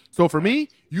field. So for me,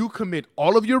 you commit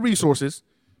all of your resources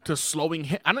to slowing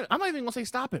him. I'm not even gonna say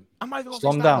stop him. I'm not even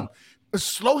gonna say stop him.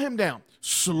 Slow him down.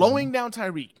 Slowing down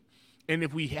Tyreek. And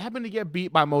if we happen to get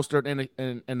beat by Mostert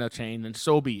and a chain, then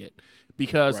so be it.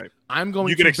 Because I'm going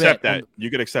to You can accept that.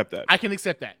 I can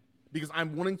accept that. Because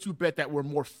I'm willing to bet that we're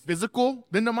more physical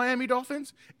than the Miami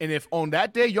Dolphins. And if on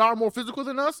that day y'all are more physical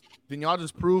than us, then y'all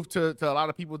just prove to a lot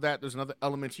of people that there's another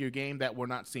element to your game that we're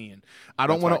not seeing. I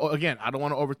don't want to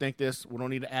overthink this. We don't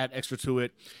need to add extra to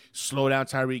it. Slow down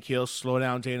Tyreek Hill, slow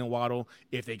down Jalen Waddle.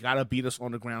 If they gotta beat us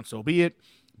on the ground, so be it.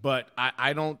 But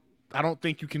I don't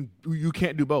think you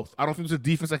can't do both. I don't think there's a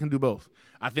defense that can do both.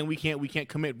 I think we can't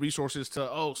commit resources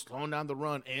to slowing down the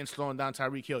run and slowing down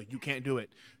Tyreek Hill. You can't do it.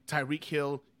 Tyreek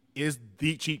Hill is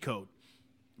the cheat code.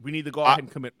 We need to go ahead and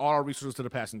commit all our resources to the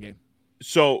passing game.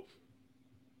 So,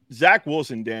 Zach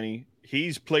Wilson, Danny,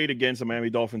 he's played against the Miami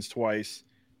Dolphins twice.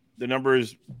 The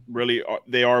numbers really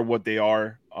are what they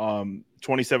are.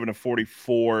 27 to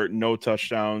 44, no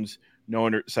touchdowns, no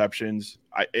interceptions.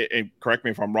 And correct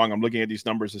me if I'm wrong. I'm looking at these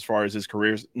numbers as far as his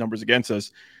career numbers against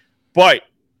us. But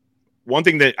one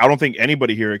thing that I don't think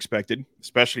anybody here expected,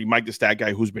 especially Mike the Stat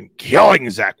Guy, who's been killing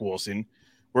Zach Wilson.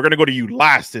 We're going to go to you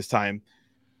last this time.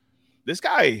 This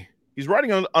guy, he's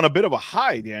riding on a bit of a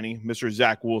high, Danny, Mr.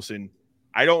 Zach Wilson.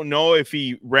 I don't know if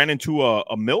he ran into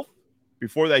a MILF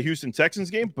before that Houston Texans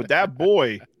game, but that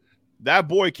boy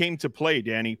came to play,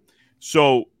 Danny.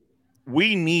 So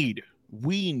we need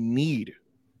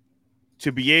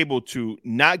to be able to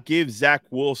not give Zach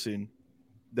Wilson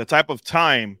the type of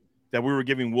time that we were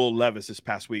giving Will Levis this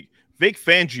past week. Vic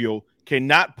Fangio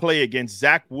cannot play against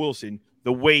Zach Wilson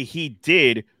the way he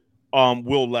did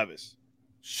Will Levis.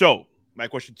 So my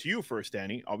question to you first,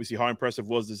 Danny, obviously how impressive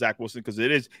was the Zach Wilson, because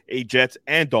it is a Jets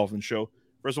and Dolphins show.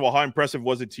 First of all, how impressive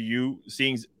was it to you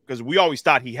seeing, because we always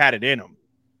thought he had it in him,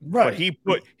 right?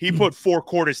 But he put 4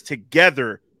 quarters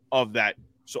together of that.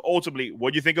 So ultimately,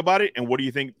 what do you think about it? And what do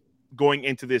you think going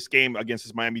into this game against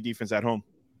this Miami defense at home?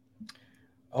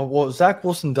 Oh, well, Zach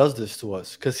Wilson does this to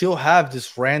us because he'll have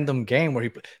this random game where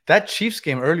that Chiefs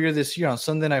game earlier this year on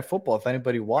Sunday Night Football. If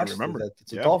anybody watched it,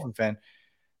 it's a Dolphin fan.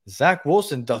 Zach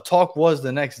Wilson, the talk was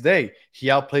the next day he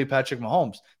outplayed Patrick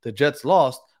Mahomes. The Jets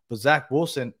lost, but Zach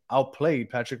Wilson outplayed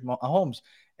Patrick Mahomes.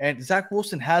 And Zach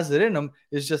Wilson has it in him.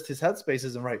 It's just his headspace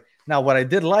isn't right. Now, what I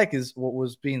did like is what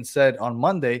was being said on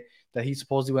Monday that he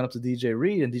supposedly went up to DJ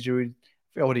Reed, and DJ Reed,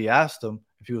 I forgot what he asked him,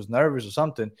 if he was nervous or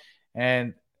something.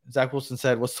 And Zach Wilson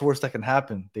said, "What's the worst that can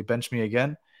happen? They bench me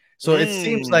again." So it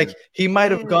seems like he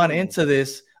might have gone into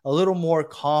this a little more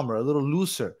calmer, a little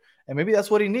looser. And maybe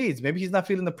that's what he needs. Maybe he's not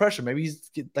feeling the pressure. Maybe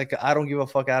he's like a I don't give a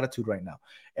fuck attitude right now.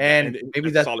 And maybe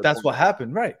that's what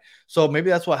happened. Right. So maybe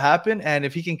that's what happened. And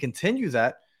if he can continue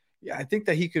that, yeah, I think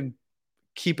that he can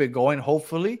keep it going,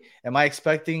 hopefully. Am I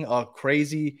expecting a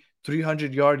crazy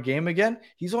 300-yard game again?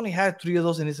 He's only had 3 of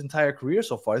those in his entire career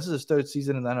so far. This is his 3rd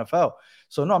season in the NFL.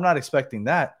 So, no, I'm not expecting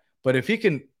that. But if he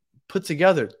can put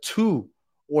together 2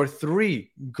 or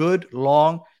 3 good,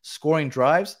 long scoring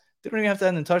drives, they don't even have to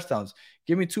end in touchdowns.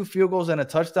 Give me 2 field goals and a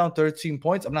touchdown, 13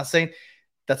 points. I'm not saying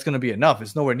that's going to be enough.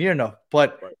 It's nowhere near enough.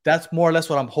 But that's more or less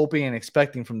what I'm hoping and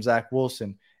expecting from Zach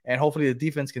Wilson. And hopefully the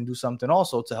defense can do something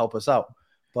also to help us out.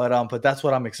 But that's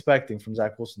what I'm expecting from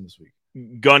Zach Wilson this week.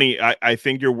 Gunny, I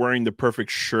think you're wearing the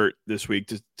perfect shirt this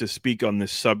week to speak on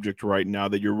this subject right now,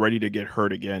 that you're ready to get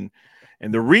hurt again.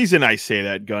 And the reason I say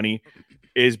that, Gunny,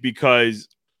 is because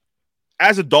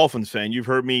as a Dolphins fan, you've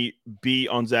heard me be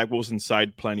on Zach Wilson's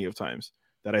side plenty of times,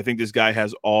 that I think this guy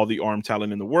has all the arm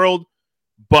talent in the world.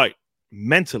 But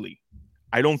mentally,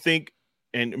 I don't think,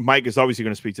 and Mike is obviously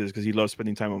going to speak to this because he loves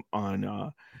spending time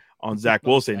on Zach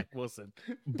Wilson.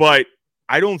 But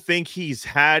I don't think he's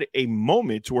had a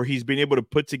moment where he's been able to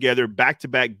put together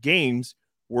back-to-back games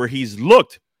where he's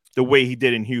looked the way he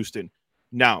did in Houston.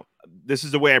 Now, this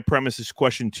is the way I premise this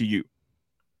question to you.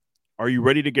 Are you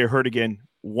ready to get hurt again?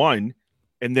 1,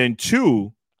 and then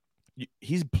 2,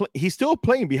 he's still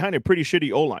playing behind a pretty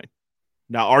shitty O-line.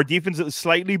 Now, our defense is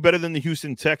slightly better than the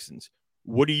Houston Texans.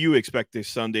 What do you expect this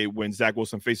Sunday when Zach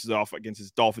Wilson faces off against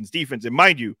his Dolphins defense? And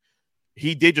mind you,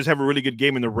 he did just have a really good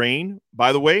game in the rain,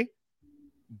 by the way.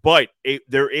 But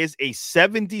there is a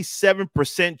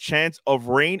 77% chance of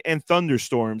rain and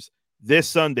thunderstorms this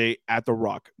Sunday at The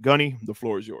Rock. Gunny, the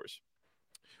floor is yours.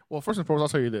 Well, first and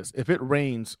foremost, I'll tell you this. If it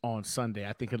rains on Sunday,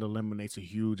 I think it eliminates a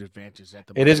huge advantage that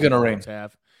the It is going to rain.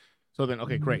 Have. So then,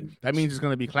 okay, great. That means it's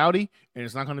going to be cloudy and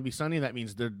it's not going to be sunny. That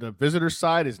means the visitor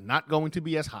side is not going to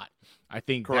be as hot. I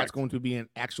think that's going to be an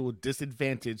actual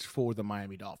disadvantage for the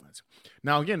Miami Dolphins.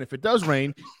 Now, again, if it does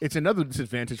rain, it's another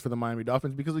disadvantage for the Miami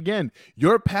Dolphins because, again,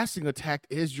 your passing attack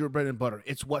is your bread and butter.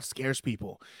 It's what scares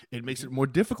people. It makes it more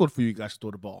difficult for you guys to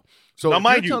throw the ball. So now,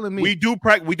 mind you, we do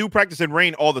practice in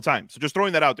rain all the time. So just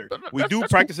throwing that out there. We do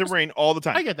practice in rain all the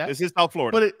time. I get that. This is South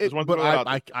Florida.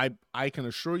 But I can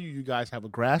assure you guys have a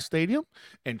grass stadium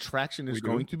and traction is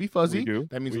going to be fuzzy.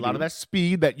 That means a lot of that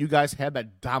speed that you guys have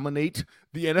that dominate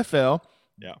the NFL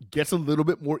gets a little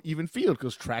bit more even field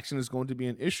because traction is going to be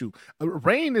an issue.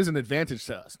 Rain is an advantage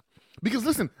to us because,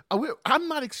 listen, I'm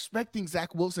not expecting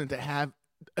Zach Wilson to have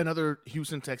another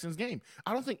Houston Texans game.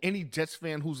 I don't think any Jets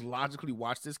fan who's logically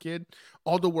watched this kid,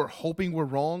 although we're hoping we're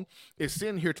wrong, is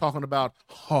sitting here talking about,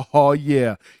 oh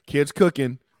yeah, kid's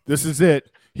cooking. This is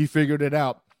it. He figured it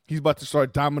out. He's about to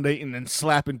start dominating and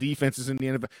slapping defenses in the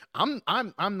NFL.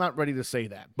 I'm not ready to say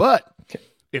that. But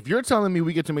if you're telling me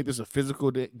we get to make this a physical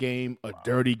game, a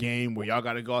dirty game where y'all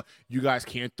got to go, you guys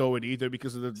can't throw it either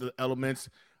because of the elements,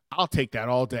 I'll take that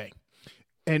all day.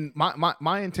 And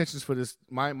my intentions for this,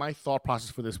 my thought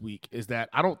process for this week is that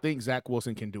I don't think Zach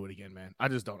Wilson can do it again, man. I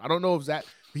just don't. I don't know if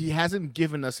he hasn't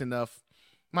given us enough.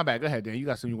 My bad. Go ahead, Dan. You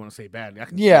got something you want to say badly.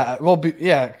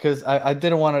 Because I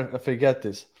didn't want to forget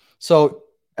this. So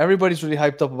everybody's really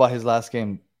hyped up about his last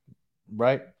game,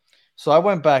 right? So I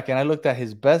went back and I looked at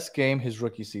his best game, his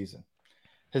rookie season.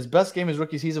 His best game, his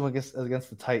rookie season was against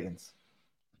the Titans.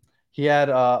 He had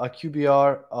a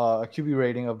QB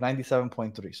rating of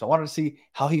 97.3. So I wanted to see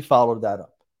how he followed that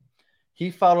up.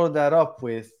 He followed that up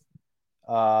with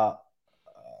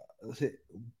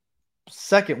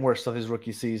second worst of his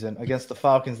rookie season against the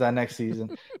Falcons that next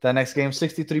season. That next game,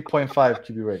 63.5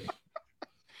 QB rating.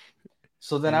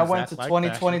 So then I went to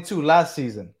 2022 last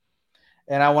season,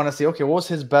 and I want to see, okay, what was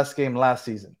his best game last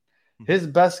season? His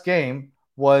best game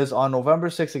was on November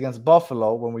 6th against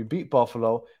Buffalo when we beat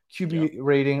Buffalo, QB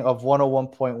rating of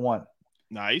 101.1.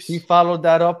 Nice. He followed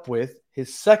that up with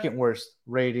his second worst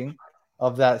rating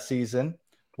of that season,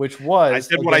 which was I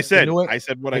said what I said.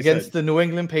 Against the New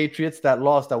England Patriots that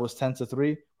lost, that was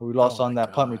 10-3, where we lost on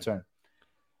that punt return.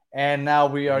 And now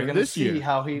we are going to see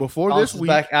how he bounces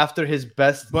back after his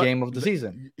best game of the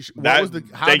season. How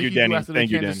did he do after the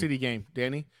Kansas City game,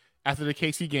 Danny? After the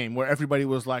KC game, where everybody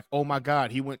was like, "Oh my God,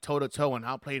 he went toe to toe and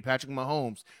outplayed Patrick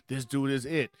Mahomes. This dude is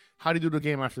it." How did he do the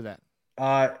game after that?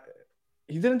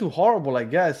 He didn't do horrible, I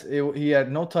guess. He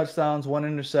had no touchdowns, 1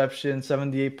 interception,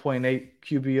 78.8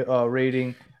 QB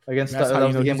rating against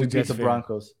the game we beat the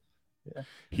Broncos. Yeah.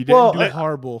 He didn't do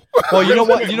horrible. Well, you know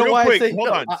what? You know why I say? Hold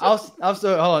on.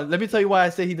 Let me tell you why I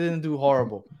say he didn't do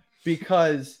horrible.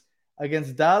 Because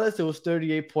against Dallas, it was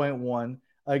 38.1.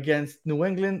 Against New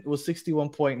England, it was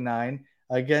 61.9.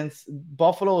 Against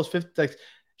Buffalo, it was 50.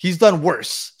 He's done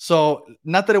worse. So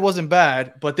not that it wasn't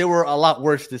bad, but they were a lot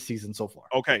worse this season so far.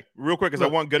 Okay, real quick, because I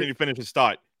want Gunny to finish his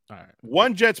thought. All right.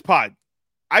 One Jets pod.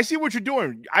 I see what you're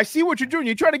doing.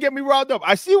 You're trying to get me riled up.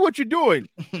 I see what you're doing.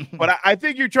 But I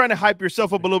think you're trying to hype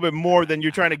yourself up a little bit more than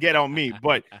you're trying to get on me.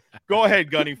 But go ahead,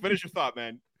 Gunny. Finish your thought,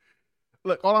 man.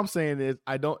 Look, all I'm saying is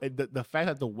the fact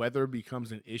that the weather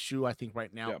becomes an issue, I think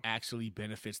right now actually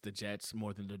benefits the Jets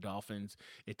more than the Dolphins.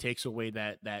 It takes away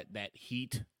that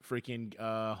heat freaking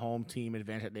home team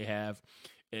advantage that they have.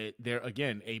 They're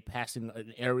again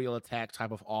an aerial attack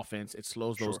type of offense. It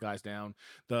slows those guys down.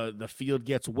 The field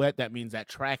gets wet. That means that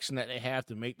traction that they have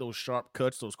to make those sharp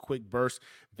cuts, those quick bursts,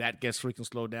 that gets freaking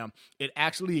slowed down. It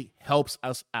actually helps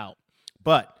us out.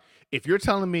 But if you're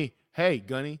telling me, hey,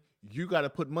 Gunny, you got to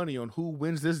put money on who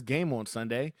wins this game on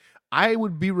Sunday, I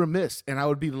would be remiss and I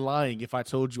would be lying if I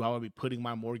told you I would be putting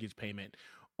my mortgage payment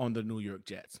on the New York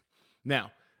Jets.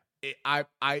 Now, I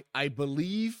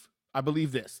believe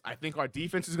this. I think our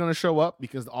defense is going to show up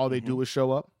because all they do is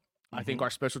show up. I think our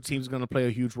special teams is going to play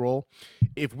a huge role.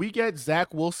 If we get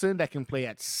Zach Wilson that can play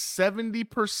at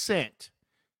 70%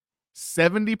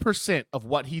 of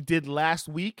what he did last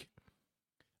week,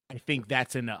 I think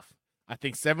that's enough. I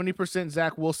think 70%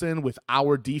 Zach Wilson with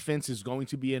our defense is going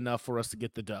to be enough for us to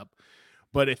get the dub.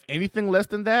 But if anything less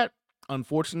than that,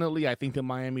 unfortunately, I think the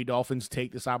Miami Dolphins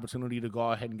take this opportunity to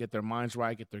go ahead and get their minds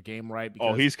right, get their game right.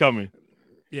 Because, he's coming.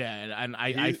 Yeah, and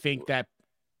I think that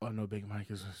 – oh, no, Big Mike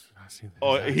is – I see that.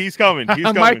 Oh, he's coming. He's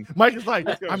coming. Mike is like,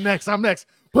 I'm next.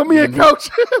 Put me in, coach.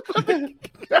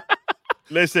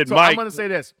 Listen, so Mike. I'm going to say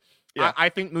this. Yeah. I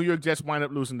think New York Jets wind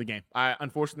up losing the game.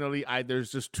 Unfortunately, there's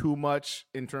just too much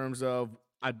in terms of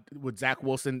with Zach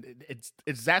Wilson. It's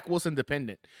Zach Wilson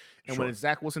dependent, and when it's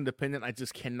Zach Wilson dependent, I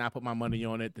just cannot put my money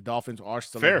on it. The Dolphins are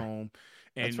still at home,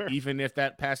 and even if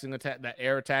that passing attack, that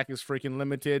air attack is freaking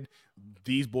limited,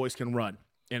 these boys can run.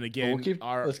 And again,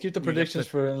 let's keep the predictions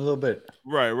for a little bit.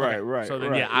 Right. So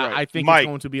then, I think Mike, it's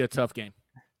going to be a tough game.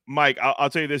 Mike, I'll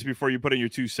tell you this before you put in your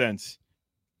 2 cents.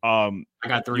 I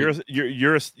got 3.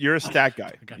 You're a stat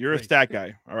guy. You're a stat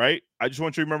guy. All right. I just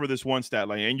want you to remember this one stat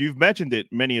line, and you've mentioned it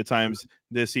many a times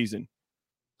this season.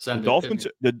 The Dolphins,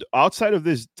 outside of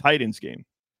this Titans game,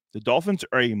 the Dolphins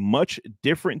are a much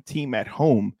different team at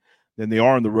home than they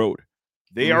are on the road.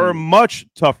 They are a much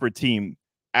tougher team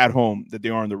at home than they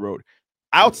are on the road.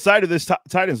 Outside of this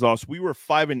Titans loss, we were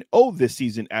 5-0 this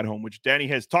season at home, which Danny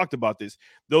has talked about this.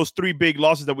 Those 3 big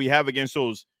losses that we have against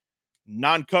those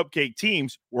non-cupcake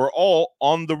teams were all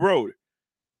on the road.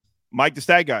 Mike, the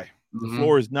stat guy, the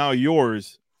floor is now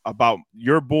yours about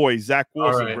your boy, Zach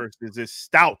Wilson, versus this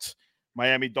stout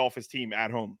Miami Dolphins team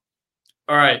at home.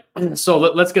 All right. So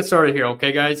let's get started here.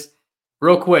 Okay, guys,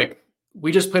 real quick.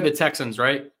 We just played the Texans,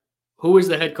 right? Who is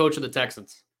the head coach of the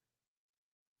Texans?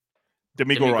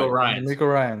 DeMeco Ryans.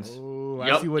 DeMeco Ryans.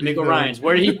 Yep, DeMeco Ryans.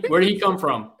 Where did he come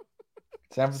from?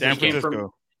 San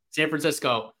Francisco. San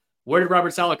Francisco. Where did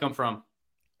Robert Saleh come from?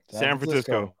 San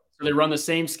Francisco. So they run the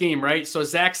same scheme, right? So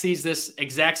Zach sees this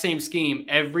exact same scheme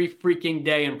every freaking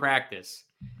day in practice.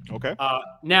 Okay.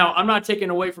 Now I'm not taking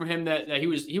away from him that he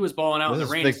was balling out in the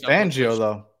rain. This is Vic Fangio,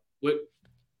 though.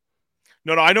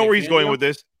 No, I know where he's going with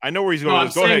this. Go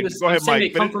ahead,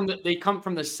 Mike. They come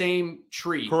from the same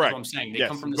tree. Correct. That's what I'm saying. They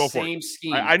come from the same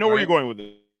scheme. I know where you're going with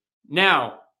it.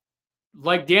 Now,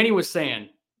 like Danny was saying,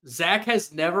 Zach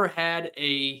has never had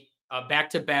a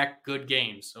back-to-back good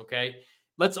games, okay?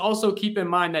 Let's also keep in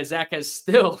mind that Zach has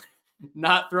still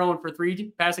not thrown for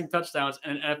 3 passing touchdowns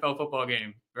in an NFL football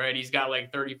game, right? He's got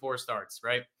like 34 starts,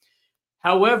 right?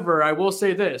 However, I will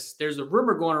say this. There's a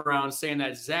rumor going around saying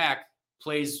that Zach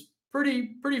plays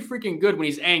pretty freaking good when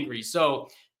he's angry. So,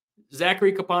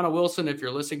 Zachary Capana-Wilson, if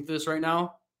you're listening to this right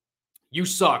now, you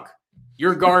suck.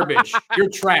 You're garbage. You're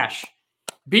trash.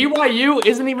 BYU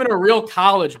isn't even a real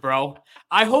college, bro.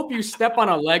 I hope you step on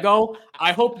a Lego.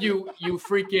 I hope you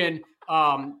freaking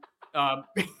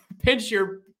pinch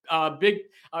your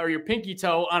your pinky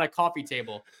toe on a coffee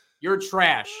table. You're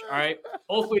trash. All right.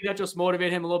 Hopefully that just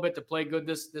motivated him a little bit to play good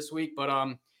this week. But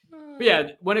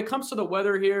yeah, when it comes to the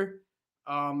weather here,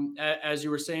 as you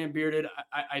were saying, Bearded,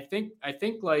 I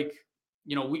think like,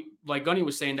 you know, we, like Gunny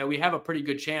was saying, that we have a pretty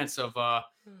good chance of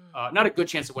not a good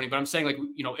chance of winning, but I'm saying, like,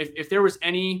 you know, if there was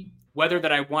any weather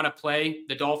that I want to play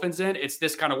the Dolphins in, it's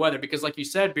this kind of weather, because like you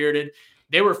said, Bearded,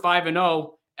 they were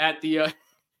 5-0 at the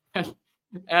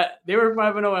they were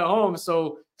 5-0 at home,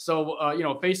 so you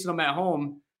know, facing them at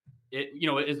home, it, you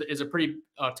know, is a pretty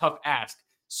tough ask.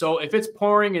 So if it's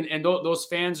pouring and those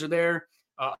fans are there,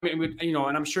 I mean, you know,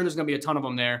 and I'm sure there's going to be a ton of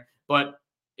them there, but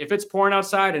if it's pouring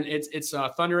outside and it's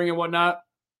thundering and whatnot,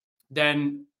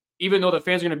 then even though the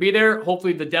fans are going to be there,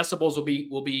 hopefully the decibels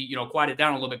will be, you know, quieted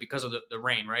down a little bit because of the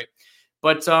rain, right?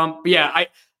 But yeah,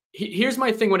 here's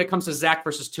my thing when it comes to Zach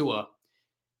versus Tua.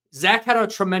 Zach had a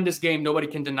tremendous game. Nobody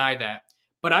can deny that.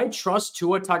 But I trust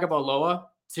Tua Tagovailoa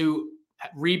to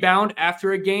rebound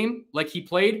after a game like he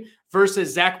played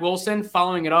versus Zach Wilson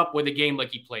following it up with a game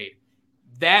like he played.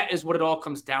 That is what it all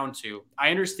comes down to. I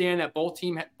understand that both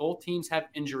teams have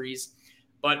injuries,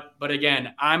 but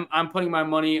again, I'm putting my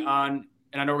money on,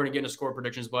 and I know we're going to get into score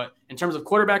predictions, but in terms of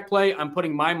quarterback play, I'm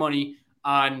putting my money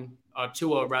on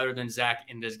Tua rather than Zach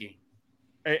in this game.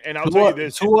 And I'll tell you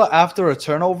this. Tua, after a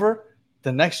turnover,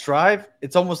 the next drive,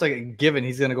 it's almost like a given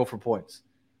he's going to go for points.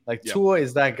 Like, Tua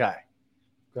is that guy.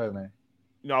 Go ahead, man.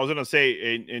 No, I was going to say,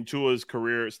 in Tua's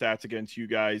career stats against you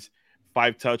guys,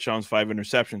 5 touchdowns, 5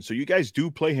 interceptions. So you guys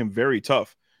do play him very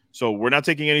tough. So we're not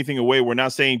taking anything away. We're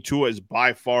not saying Tua is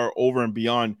by far over and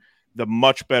beyond the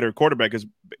much better quarterback, because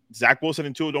Zach Wilson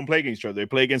and Tua don't play against each other. They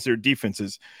play against their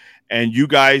defenses. And you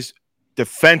guys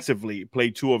defensively play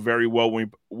Tua very well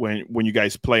when you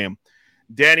guys play him.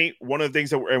 Danny, one of the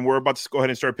things and we're about to go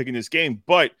ahead and start picking this game,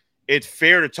 but it's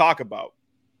fair to talk about.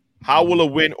 How will a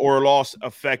win or a loss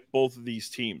affect both of these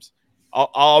teams?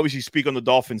 I'll obviously speak on the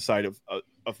Dolphins side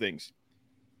of things.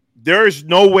 There is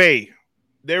no way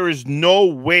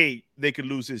they could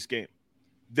lose this game.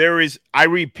 I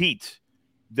repeat,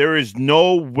 there is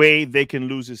no way they can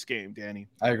lose this game, Danny.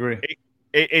 I agree.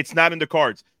 It's not in the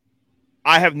cards.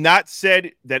 I have not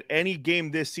said that any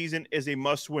game this season is a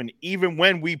must-win, even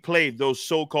when we play those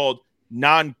so-called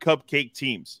non-cupcake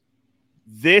teams.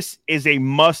 This is a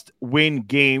must-win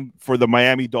game for the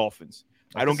Miami Dolphins.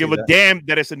 I don't give a damn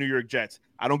that it's the New York Jets.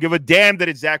 I don't give a damn that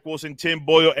it's Zach Wilson, Tim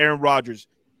Boyle, Aaron Rodgers.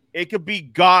 It could be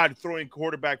God throwing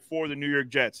quarterback for the New York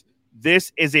Jets.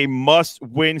 This is a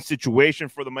must-win situation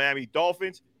for the Miami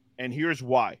Dolphins, and here's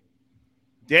why.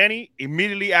 Danny,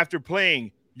 immediately after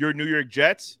playing your New York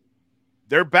Jets,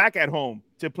 they're back at home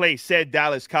to play said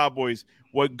Dallas Cowboys,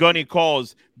 what Gunny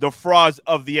calls the frauds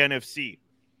of the NFC.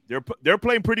 They're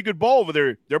playing pretty good ball over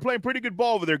there. They're playing pretty good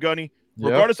ball over there, Gunny.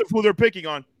 Regardless of who they're picking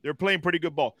on, they're playing pretty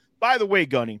good ball. By the way,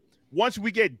 Gunny, once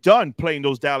we get done playing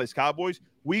those Dallas Cowboys,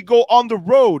 we go on the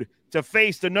road to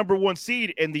face the number 1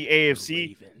 seed in the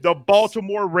AFC, the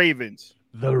Baltimore Ravens.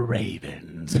 The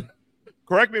Ravens.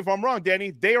 Correct me if I'm wrong,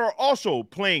 Danny. They are also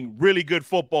playing really good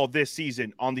football this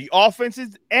season on the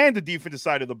offensive and the defensive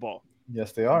side of the ball.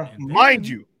 Yes, they are. Mind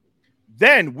you,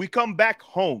 then we come back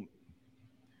home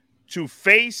to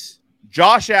face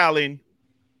Josh Allen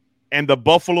and the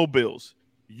Buffalo Bills.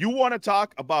 You want to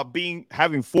talk about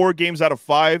having 4 games out of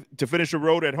 5 to finish the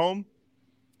road at home?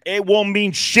 It won't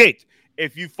mean shit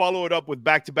if you follow it up with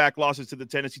back-to-back losses to the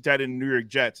Tennessee Titans and New York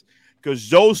Jets, because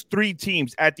those 3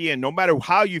 teams at the end, no matter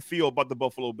how you feel about the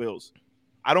Buffalo Bills,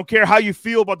 I don't care how you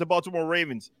feel about the Baltimore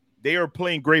Ravens, they are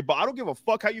playing great ball. I don't give a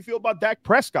fuck how you feel about Dak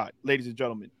Prescott, ladies and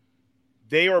gentlemen.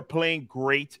 They are playing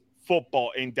great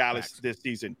football in Dallas this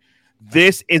season.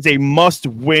 This is a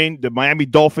must-win. The Miami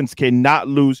Dolphins cannot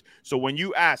lose. So when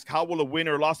you ask how will a win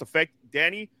or loss affect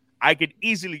Danny, I could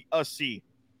easily see,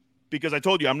 because I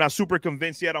told you I'm not super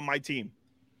convinced yet on my team.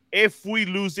 If we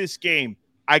lose this game,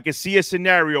 I could see a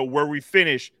scenario where we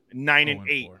finish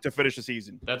 9-8 to finish the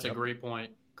season. That's a great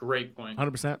point. Great point.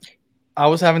 100%. I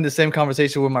was having the same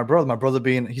conversation with my brother. My brother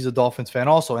he's a Dolphins fan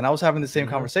also, and I was having the same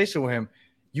conversation with him.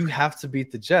 You have to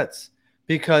beat the Jets,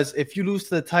 because if you lose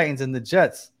to the Titans and the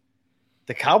Jets,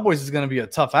 the Cowboys is going to be a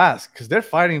tough ask, because they're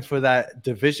fighting for that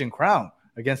division crown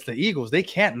against the Eagles. They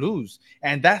can't lose.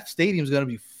 And that stadium is going to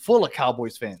be full of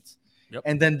Cowboys fans. Yep.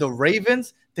 And then the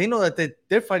Ravens, they know that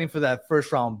they're fighting for that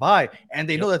first round bye, and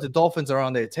they know that the Dolphins are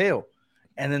on their tail.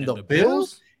 And then the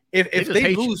Bills, if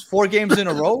they lose 4 games in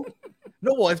a row,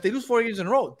 if they lose 4 games in a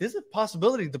row, there's a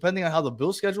possibility, depending on how the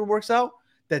Bills schedule works out,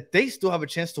 that they still have a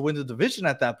chance to win the division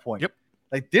at that point. Yep.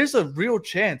 Like, there's a real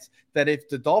chance that if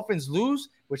the Dolphins lose,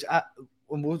 which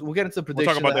we'll get into the prediction.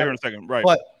 We'll talk about that here in a second, right?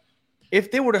 But if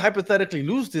they were to hypothetically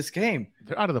lose this game,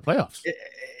 they're out of the playoffs.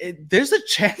 There's a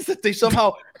chance that they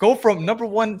somehow go from number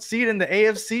 1 seed in the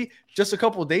AFC just a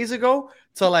couple of days ago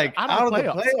to like out of the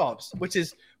playoffs,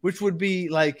 which would be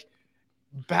like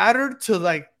battered to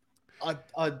like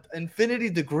a infinity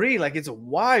degree. Like it's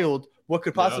wild what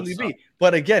could possibly be.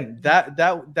 But again,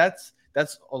 that's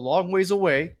a long ways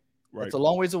away. Right. It's a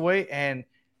long ways away,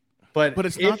 but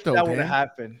it's not though. That would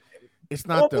happen. It's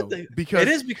not though, because it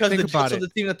is because the Jets are the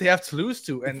team that they have to lose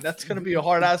to, and that's going to be a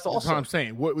hard ask. Also, that's what I'm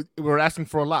saying. We're asking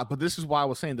for a lot, but this is why I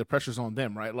was saying the pressure's on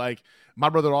them, right? Like my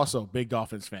brother, also big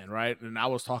Dolphins fan, right? And I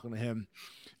was talking to him,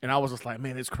 and I was just like,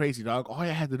 man, it's crazy, dog. All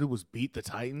you had to do was beat the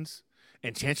Titans,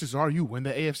 and chances are you win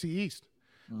the AFC East.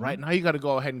 Right now, you got to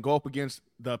go ahead and go up against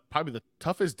probably the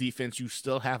toughest defense you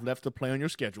still have left to play on your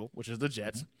schedule, which is the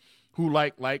Jets, who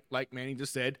like Manny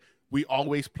just said, we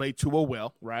always play Tua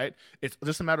well, right? It's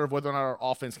just a matter of whether or not our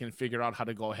offense can figure out how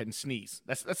to go ahead and sneeze.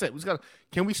 That's it.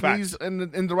 Can we sneeze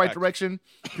in the right direction?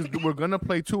 Because we're gonna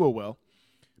play Tua well,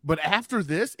 but after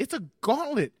this, it's a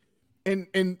gauntlet, and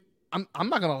I'm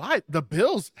not gonna lie, the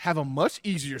Bills have a much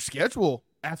easier schedule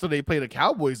after they play the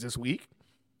Cowboys this week.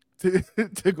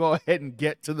 To go ahead and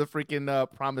get to the freaking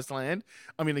promised land.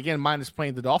 I mean, again, minus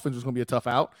playing the Dolphins was going to be a tough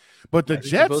out, but the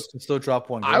Jets can still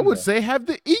drop one. I would say have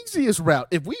the easiest route.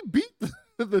 If we beat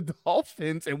the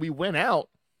Dolphins and we win out,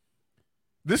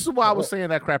 this is why I was saying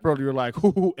that crap earlier. Like,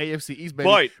 AFC East, baby.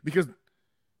 But because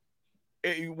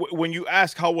when you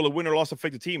ask how will a win or loss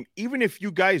affect the team, even if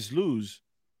you guys lose,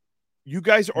 you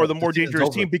guys are the more dangerous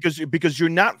team because you're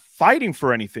not fighting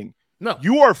for anything. No,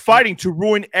 you are fighting to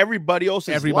ruin everybody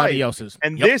else's life.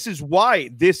 And yep. This is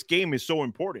why this game is so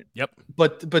important. Yep.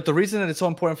 But the reason that it's so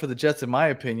important for the Jets, in my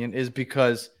opinion, is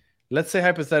because let's say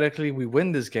hypothetically we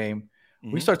win this game,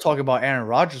 we start talking about Aaron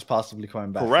Rodgers possibly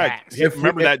coming back. Correct.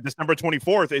 Remember that December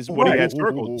 24th is when he had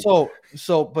circled.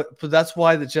 But that's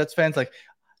why the Jets fans, like,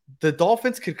 the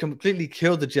Dolphins could completely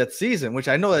kill the Jets season, which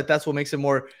I know that's what makes it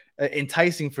more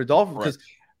enticing for Dolphins. Because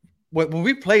when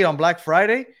we played on Black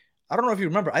Friday, I don't know if you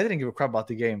remember, I didn't give a crap about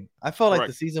the game. I felt like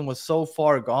the season was so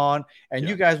far gone, and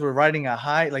you guys were riding a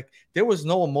high. Like, there was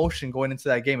no emotion going into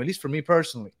that game, at least for me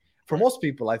personally. For most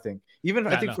people, I think.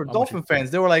 I think for Dolphin fans,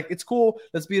 they were like, it's cool,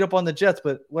 let's beat up on the Jets,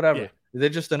 but whatever. Yeah. They're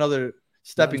just another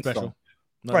stepping stone.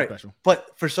 Right. Special.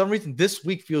 But for some reason, this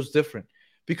week feels different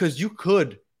because you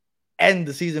could end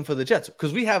the season for the Jets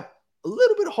because we have a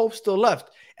little bit of hope still left,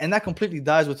 and that completely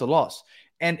dies with the loss.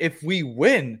 And if we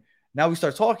win, now we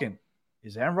start talking.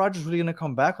 Is Aaron Rodgers really going to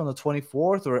come back on the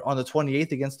 24th or on the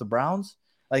 28th against the Browns?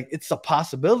 Like, it's a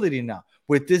possibility now.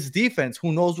 With this defense,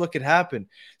 who knows what could happen?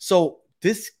 So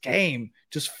this game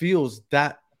just feels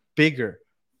that bigger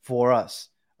for us.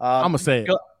 I'm going to say it.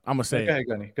 Go ahead,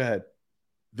 Gunny. Go ahead.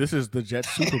 This is the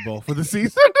Jets Super Bowl for the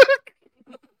season.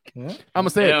 I'm going to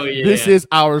say this is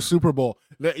our Super Bowl.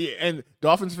 And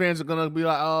Dolphins fans are going to be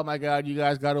like, oh, my God, you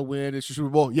guys got to win. It's your Super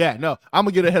Bowl. Yeah, no, I'm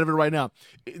going to get ahead of it right now.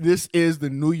 This is the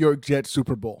New York Jets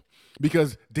Super Bowl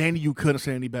because, Danny, you couldn't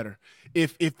say any better.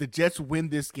 If the Jets win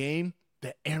this game,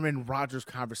 the Aaron Rodgers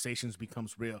conversations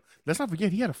becomes real. Let's not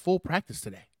forget, he had a full practice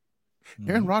today.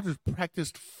 Aaron Rodgers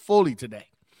practiced fully today,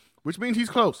 which means he's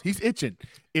close. He's itching.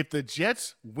 If the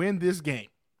Jets win this game,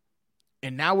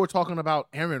 and now we're talking about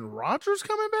Aaron Rodgers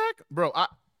coming back, bro,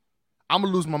 I'm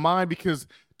going to lose my mind because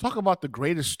talk about the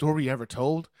greatest story ever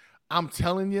told. I'm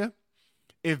telling you,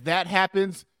 if that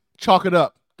happens, chalk it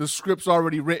up. The script's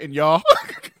already written, y'all.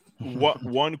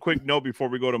 One quick note before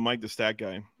we go to Mike the Stat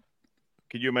Guy.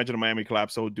 Can you imagine a Miami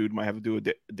collapse? So dude might have to do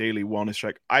a daily wellness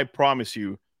check. I promise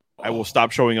you, I will stop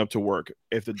showing up to work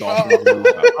if the Dolphins lose.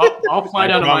 I'll fly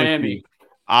down to Miami.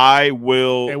 I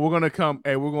will. Hey, we're gonna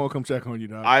come check on you,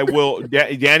 dog. I will.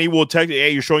 Danny will text. Hey,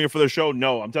 you're showing up for the show?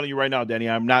 No, I'm telling you right now, Danny,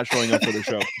 I'm not showing up for the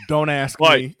show. Don't ask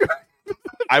me.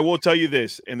 I will tell you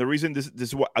this, and the reason this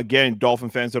is what, again, Dolphin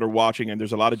fans that are watching, and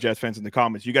there's a lot of Jets fans in the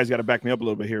comments. You guys got to back me up a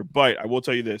little bit here, but I will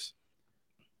tell you this: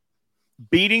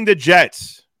 beating the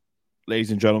Jets,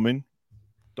 ladies and gentlemen,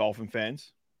 Dolphin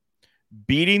fans,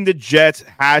 beating the Jets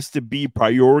has to be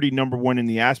priority number one in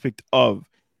the aspect of.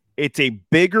 It's a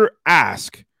bigger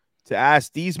ask to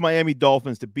ask these Miami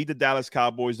Dolphins to beat the Dallas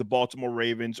Cowboys, the Baltimore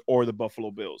Ravens, or the Buffalo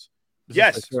Bills.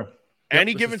 Yes,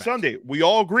 any given Sunday. We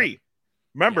all agree.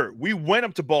 Remember, we went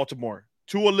up to Baltimore.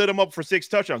 Tua lit them up for 6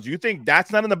 touchdowns. You think that's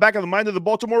not in the back of the mind of the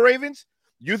Baltimore Ravens?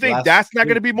 You think that's not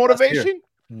going to be motivation?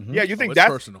 Yeah, you think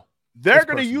that's personal? They're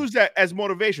going to use that as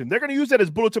motivation. They're going to use that as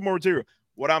bulletin board material.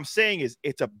 What I'm saying is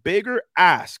it's a bigger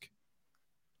ask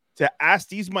to ask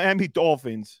these Miami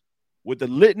Dolphins with the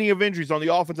litany of injuries on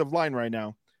the offensive line right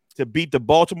now to beat the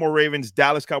Baltimore Ravens,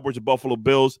 Dallas Cowboys, and Buffalo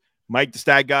Bills. Mike, the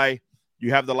Stat Guy, you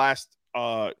have the last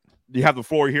you have the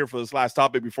floor here for this last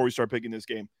topic before we start picking this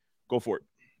game. Go for it.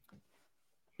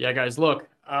 Yeah, guys, look,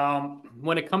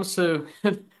 when it comes to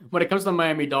the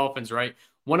Miami Dolphins, right?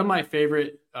 One of my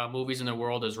favorite movies in the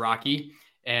world is Rocky,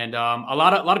 and a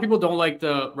lot of people don't like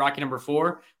the Rocky number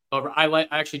 4, but I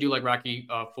actually do like Rocky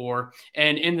 4.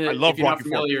 And I love if you're Rocky not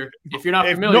familiar, 4. if you're not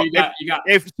familiar, you got.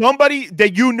 If somebody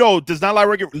that you know does not like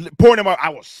Rocky, point him out. I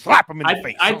will slap him in the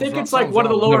face. I think it's like one of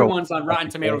the lower ones on Rotten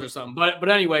Tomatoes or something. But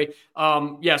anyway,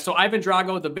 yeah. So Ivan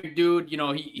Drago, the big dude, he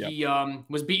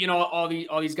was beating all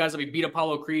these guys. He beat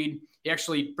Apollo Creed. He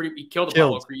actually killed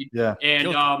Apollo Creed. Yeah.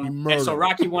 And so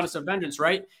Rocky wanted some vengeance,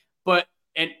 right?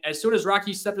 And as soon as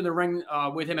Rocky stepped in the ring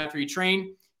with him after he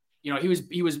trained, he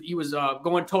was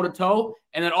going toe to toe,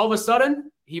 and then all of a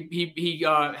sudden he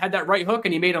had that right hook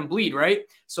and he made him bleed, right?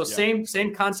 So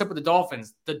same concept with the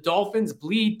Dolphins. The Dolphins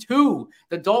bleed too.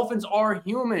 The Dolphins are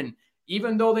human,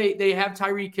 even though they have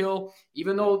Tyreek Hill,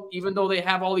 even though they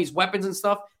have all these weapons and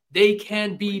stuff, they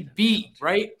can be beat,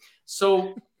 right?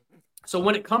 So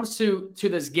when it comes to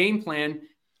this game plan,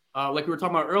 like we were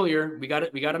talking about earlier, we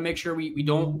got to make sure we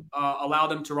don't allow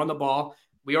them to run the ball.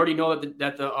 We already know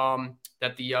that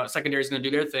the secondary is going to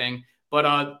do their thing. But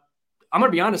I'm going to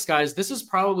be honest, guys. This is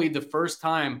probably the first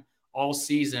time all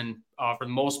season, for the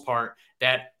most part,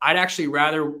 that I'd actually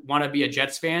rather want to be a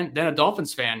Jets fan than a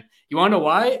Dolphins fan. You want to know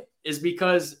why? Is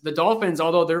because the Dolphins,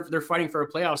 although they're fighting for a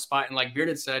playoff spot, and like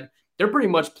Bearded said, they're pretty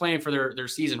much playing for their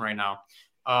season right now.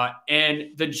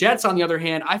 And the Jets, on the other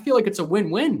hand, I feel like it's a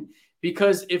win-win,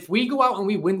 because if we go out and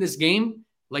we win this game,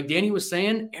 like Danny was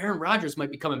saying, Aaron Rodgers might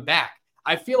be coming back.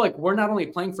 I feel like we're not only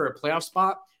playing for a playoff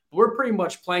spot, but we're pretty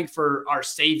much playing for our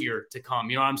savior to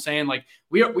come. You know what I'm saying? Like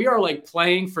we are like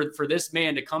playing for this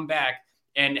man to come back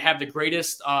and have the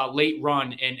greatest late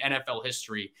run in NFL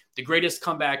history, the greatest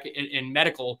comeback in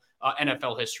medical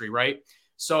NFL history, right?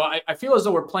 So I feel as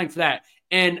though we're playing for that.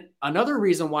 And another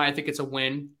reason why I think it's a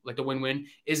win, like the win-win,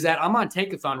 is that I'm on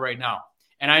Tankathon right now.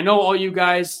 And I know all you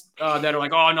guys that are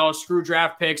like, oh, no, screw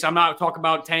draft picks. I'm not talking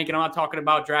about tanking. I'm not talking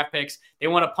about draft picks. They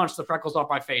want to punch the freckles off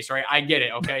my face, right? I get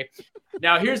it, okay?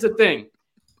 Now, here's the thing.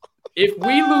 If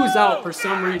we lose out for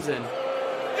some reason.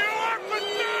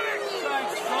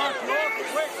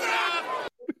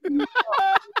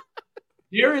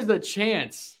 There is a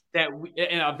chance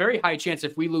and a very high chance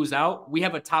if we lose out, we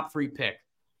have a top 3 pick.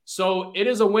 So it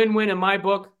is a win-win in my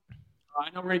book. I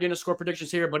know we're going to get into score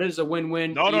predictions here, but it is a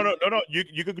win-win. No.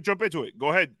 You can jump into it. Go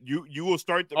ahead. You will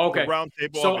start the round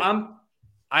table. So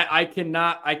I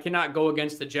cannot go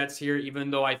against the Jets here, even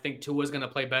though I think Tua is going to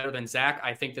play better than Zach.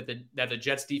 I think that the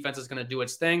Jets defense is going to do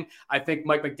its thing. I think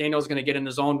Mike McDaniel is going to get in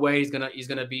his own way. He's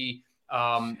going to be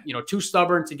too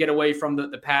stubborn to get away from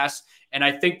the pass. And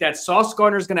I think that Sauce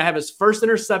Gardner is going to have his first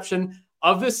interception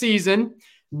of the season.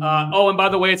 And by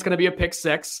the way, it's going to be a pick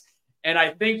 6. And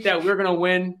I think that we're going to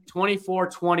win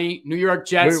 24-20. New York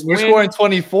Jets. We're scoring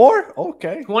 24?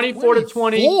 Okay.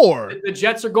 24-20. The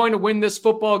Jets are going to win this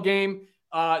football game.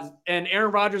 And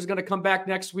Aaron Rodgers is going to come back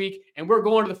next week. And we're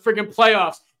going to the friggin'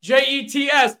 playoffs.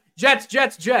 Jets.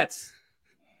 Jets.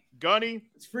 Gunny,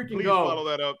 let's freaking please go. Follow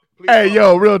that up. Hey,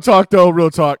 yo, real talk, though.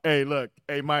 Real talk. Hey, look.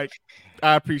 Hey, Mike,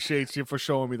 I appreciate you for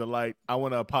showing me the light. I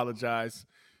want to apologize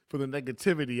for the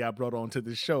negativity I brought onto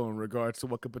this show in regards to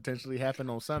what could potentially happen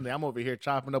on Sunday. I'm over here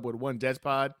chopping up with one Jets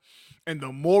pod, and the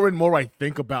more and more I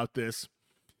think about this,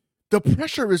 the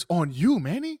pressure is on you,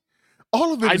 Manny.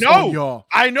 All of it is on y'all.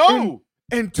 I know.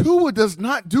 And Tua does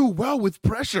not do well with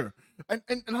pressure.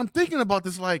 And I'm thinking about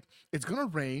this like, it's going to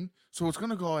rain, so it's going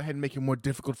to go ahead and make it more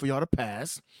difficult for y'all to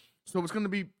pass. So it's going to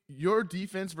be your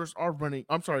defense versus our running.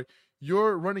 I'm sorry,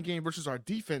 your running game versus our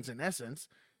defense in essence.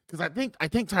 Because I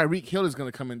think Tyreek Hill is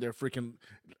going to come in there freaking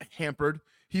hampered.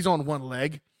 He's on one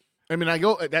leg. I mean,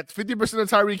 that 50% of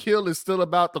Tyreek Hill is still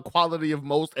about the quality of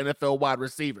most NFL wide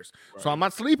receivers. Right. So I'm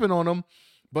not sleeping on him,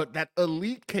 but that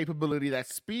elite capability, that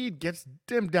speed gets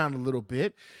dimmed down a little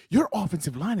bit. Your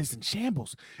offensive line is in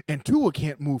shambles, and Tua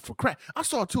can't move for crap. I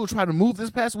saw Tua try to move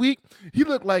this past week. He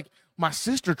looked like my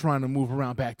sister trying to move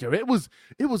around back there. It was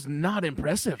not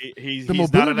impressive. The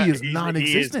mobility is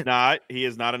non-existent. He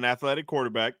is not an athletic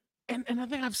quarterback. And I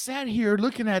think I've sat here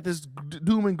looking at this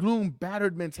doom and gloom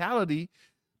battered mentality,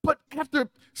 but after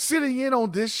sitting in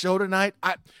on this show tonight,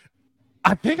 I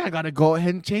think I got to go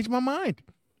ahead and change my mind.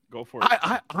 Go for it.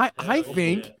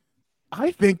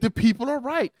 I think the people are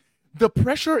right. The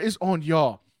pressure is on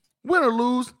y'all. Win or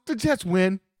lose, the Jets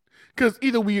win. Because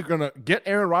either we're going to get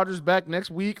Aaron Rodgers back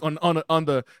next week on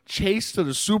the chase to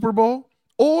the Super Bowl,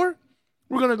 or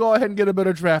we're going to go ahead and get a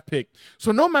better draft pick.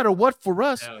 So no matter what, for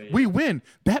us, we win.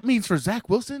 That means for Zach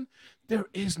Wilson, there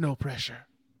is no pressure.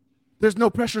 There's no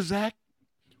pressure, Zach.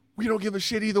 We don't give a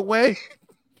shit either way.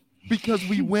 because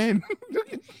we win.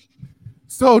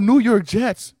 So New York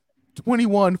Jets,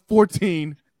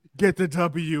 21-14, get the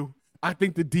W. I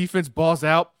think the defense balls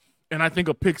out, and I think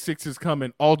a pick six is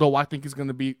coming, although I think it's going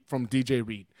to be from DJ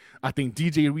Reed. I think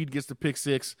DJ Reed gets the pick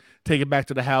six, take it back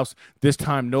to the house. This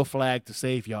time, no flag to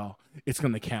save y'all. It's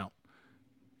going to count.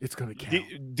 It's going to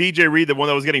count. DJ Reed, the one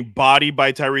that was getting bodied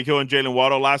by Tyreek Hill and Jalen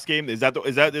Waddle last game. Is that who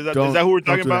we're talking about?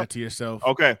 Don't do that to yourself.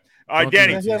 Okay. All right,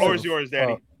 Danny, the floor is yours,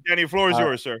 Danny. Danny, the floor is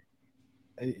yours, sir.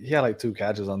 He had like 2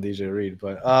 catches on DJ Reed,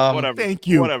 but whatever. Thank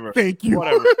you. Whatever. Thank you.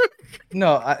 Whatever.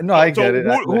 I get it.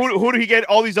 Who did he get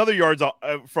all these other yards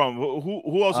from?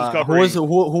 Who else was covering?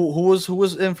 Who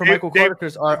was in for Michael Carter?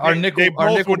 Because our nickel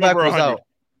back was out.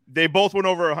 They both went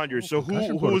over 100. So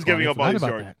who was giving up all these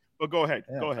yards? But go ahead.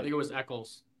 Yeah. Go I think it was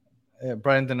Eccles. Yeah,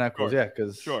 Brandon Eccles. Sure. Yeah,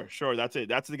 because sure. That's it.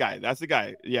 That's the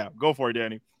guy. Yeah, go for it,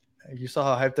 Danny. You saw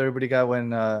how hyped everybody got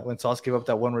when Sauce gave up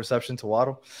that 1 reception to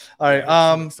Waddle. All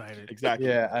right. Excited. Exactly.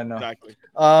 Yeah, I know. Exactly.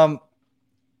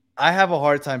 I have a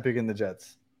hard time picking the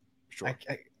Jets. Sure.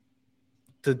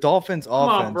 The Dolphins Come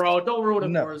offense. on, bro. Don't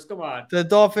ruin it for us. Come on. The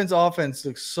Dolphins offense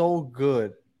looks so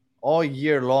good all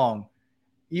year long,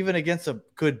 even against a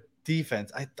good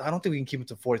defense. I don't think we can keep it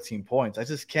to 14 points. I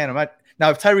just can't imagine.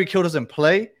 Now, if Tyreek Hill doesn't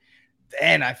play,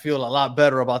 then I feel a lot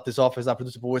better about this offense not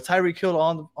producing. But with Tyreek Hill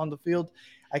on the field,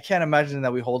 I can't imagine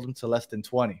that we hold them to less than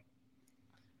 20.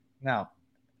 Now,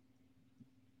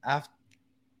 after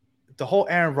the whole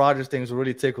Aaron Rodgers thing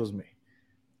really tickles me.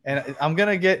 And I'm going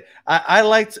to get – I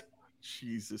liked –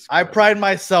 Jesus Christ. I pride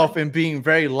myself in being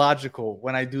very logical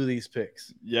when I do these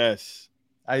picks. Yes.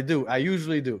 I do. I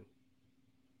usually do.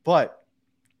 But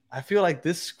I feel like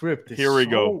this script is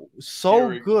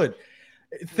so good.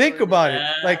 Think about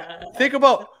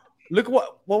it. Look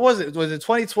what was it? Was it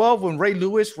 2012 when Ray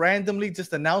Lewis randomly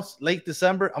just announced late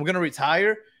December, I'm going to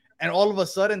retire, and all of a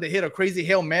sudden they hit a crazy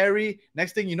Hail Mary.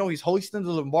 Next thing you know, he's hoisting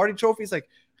the Lombardi trophy. It's like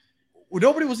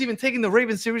nobody was even taking the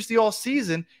Ravens seriously all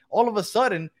season. All of a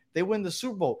sudden, they win the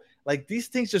Super Bowl. Like, these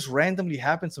things just randomly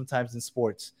happen sometimes in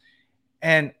sports.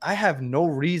 And I have no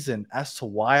reason as to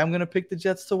why I'm going to pick the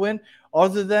Jets to win,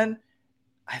 other than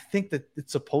I think that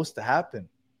it's supposed to happen.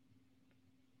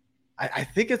 I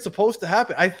think it's supposed to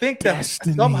happen. I think that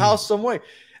somehow, some way,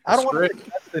 I don't want to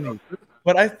pick destiny,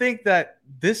 but I think that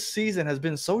this season has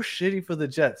been so shitty for the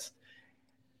Jets.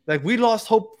 Like, we lost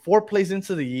hope 4 plays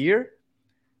into the year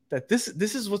that this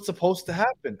is what's supposed to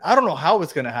happen. I don't know how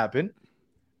it's going to happen.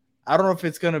 I don't know if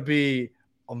it's going to be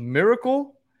a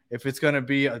miracle, if it's going to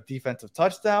be a defensive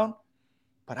touchdown,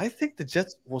 but I think the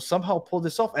Jets will somehow pull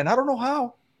this off, and I don't know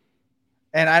how.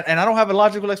 And I don't have a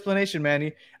logical explanation,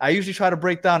 Manny. I usually try to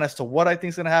break down as to what I think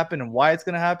is going to happen and why it's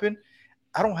going to happen.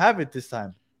 I don't have it this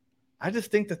time. I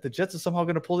just think that the Jets are somehow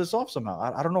going to pull this off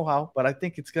somehow. I don't know how, but I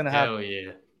think it's going to happen. Hell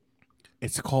yeah.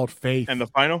 It's called faith. And the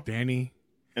final? Danny.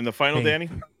 In the final, Danny?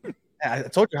 I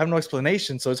told you I have no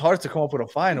explanation, so it's hard to come up with a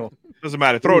final. Doesn't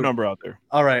matter. Throw a number out there.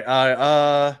 All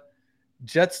right.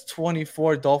 Jets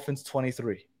 24, Dolphins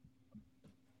 23.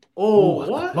 Oh,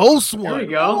 what? Close one. There we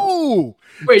go. Oh.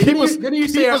 Wait, didn't you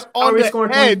say are we scoring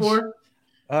 24?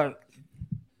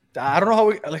 I don't know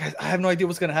how I have no idea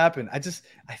what's going to happen. I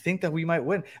think that we might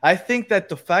win. I think that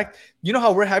the fact, you know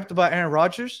how we're hyped about Aaron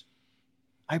Rodgers?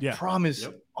 I promise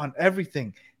on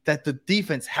everything that the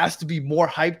defense has to be more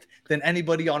hyped than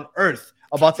anybody on earth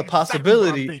about the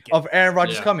possibility of Aaron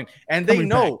Rodgers coming. And they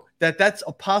know that that's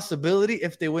a possibility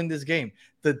if they win this game.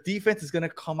 The defense is going to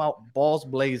come out balls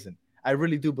blazing. I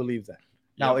really do believe that.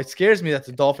 Now, it scares me that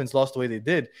the Dolphins lost the way they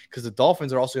did, because the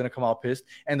Dolphins are also going to come out pissed.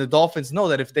 And the Dolphins know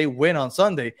that if they win on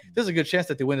Sunday, there's a good chance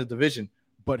that they win the division.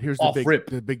 But here's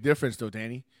the big difference, though,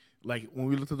 Danny. Like, when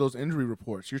we looked at those injury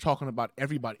reports, you're talking about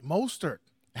everybody. Mostert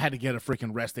had to get a freaking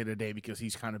rest day today because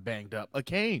he's kind of banged up.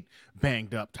 Kane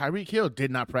banged up. Tyreek Hill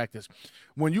did not practice.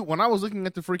 When I was looking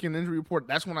at the freaking injury report,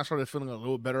 that's when I started feeling a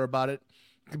little better about it.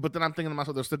 But then I'm thinking to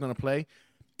myself, they're still going to play.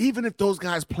 Even if those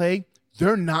guys play,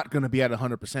 they're not going to be at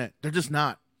 100%. They're just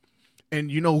not.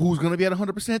 And you know who's going to be at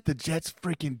 100%? The Jets'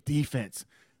 freaking defense.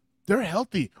 They're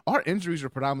healthy. Our injuries are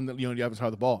predominantly on the other side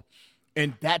of the ball.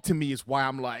 And that, to me, is why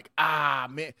I'm like,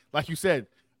 man. Like you said,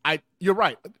 you're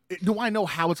right. Do I know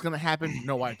how it's going to happen?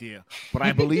 No idea. But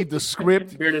I believe the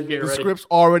script's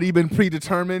already been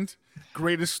predetermined.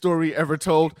 Greatest story ever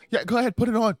told. Yeah, go ahead. Put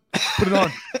it on. Put it on.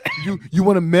 You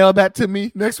want to mail that to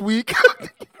me next week?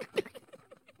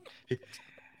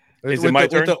 Is it my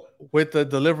turn? With the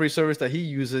delivery service that he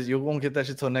uses, you won't get that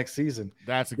shit till next season.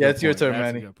 That's a good point. It's your turn, That's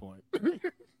Manny. a good point.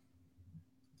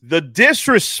 The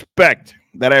disrespect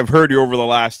that I've heard you over the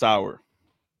last hour.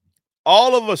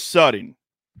 All of a sudden,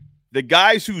 the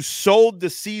guys who sold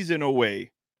the season away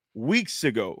weeks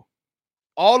ago,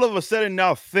 all of a sudden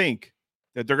now think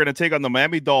that they're going to take on the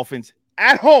Miami Dolphins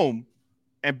at home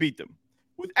and beat them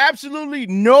with absolutely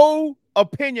no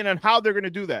opinion on how they're going to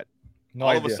do that.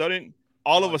 All of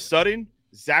a sudden,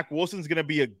 Zach Wilson's going to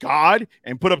be a god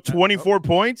and put up 24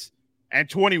 points and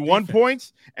 21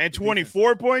 points and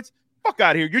 24 points. Fuck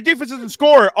out of here. Your defense doesn't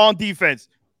score on defense.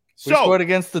 We scored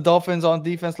against the Dolphins on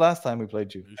defense last time we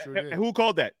played you. And who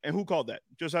called that?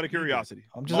 Just out of curiosity.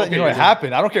 I'm just letting you know it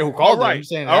happened. I don't care who called it. I'm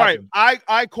saying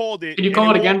I called it. Can you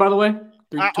call it again, by the way?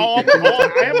 I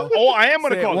am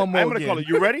going to call it. I'm going to call it.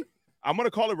 You ready? I'm going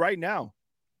to call it right now.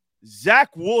 Zach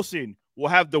Wilson will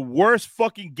have the worst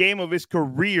fucking game of his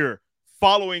career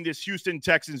following this Houston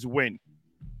Texans win.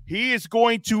 He is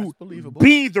going to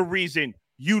be the reason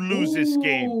you lose this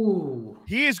game.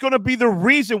 He is going to be the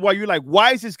reason why you're like,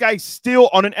 why is this guy still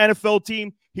on an NFL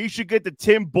team? He should get the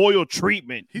Tim Boyle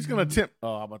treatment. He's going to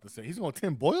I'm about to say, he's going to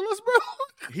Tim Boyle us, bro?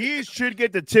 He should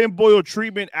get the Tim Boyle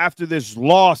treatment after this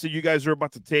loss that you guys are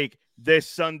about to take this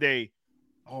Sunday.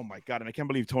 Oh, my God. And I can't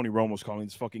believe Tony Romo's calling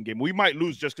this fucking game. We might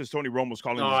lose just because Tony Romo's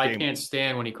calling this game. I can't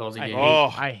stand when he calls a game.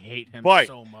 I hate him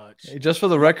so much. Just for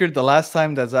the record, the last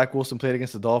time that Zach Wilson played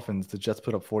against the Dolphins, the Jets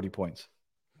put up 40 points.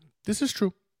 This is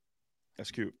true.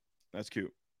 That's cute.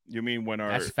 You mean when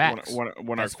our Facts.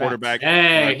 quarterback?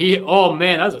 Hey,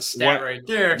 man, that's a stat right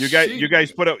there. You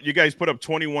guys put up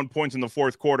 21 points in the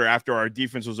fourth quarter after our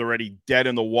defense was already dead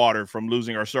in the water from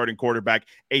losing our starting quarterback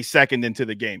a second into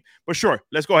the game. But sure,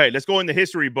 let's go ahead. Let's go in the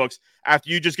history books after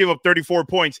you just gave up 34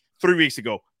 points 3 weeks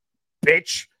ago,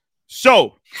 bitch.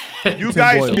 So you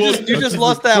guys, you just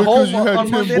lost that home on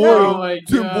Monday night.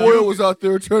 Tim Boyle was out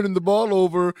there turning the ball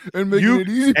over and making it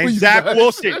easy for you.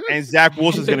 Zach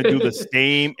Wilson's going to do the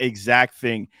same exact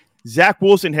thing. Zach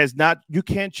Wilson has not. You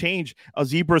can't change a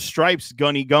zebra stripes,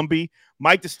 Gunny Gumby.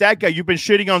 Mike the stat guy, you've been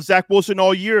shitting on Zach Wilson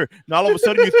all year. Now all of a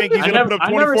sudden you think he's going to put up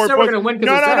 24 points.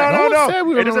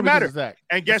 No. It doesn't matter.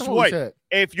 And guess what?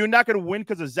 If you're not going to win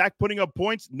because of Zach putting up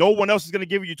points, no one else is going to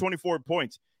give you 24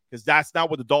 points. Because that's not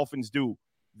what the Dolphins do.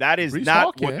 That is Breece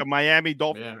not what the Miami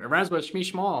Dolphins. Yeah, it reminds me of Shmi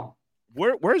Small.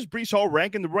 Where's Breece Hall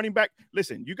ranking the running back?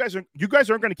 Listen, you guys aren't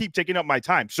going to keep taking up my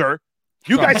time, sir.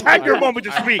 You guys had your moment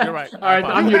to speak. You're right. All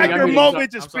right, you had your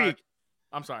moment to speak.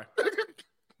 I'm sorry.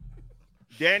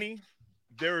 Danny,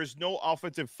 there is no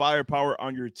offensive firepower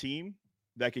on your team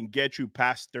that can get you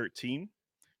past 13.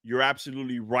 You're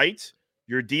absolutely right.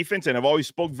 Your defense, and I've always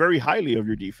spoke very highly of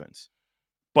your defense.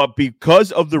 But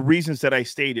because of the reasons that I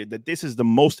stated, that this is the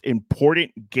most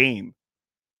important game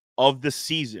of the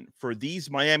season for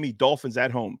these Miami Dolphins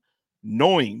at home,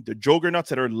 knowing the juggernauts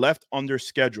that are left on their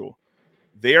schedule,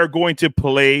 they are going to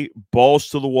play balls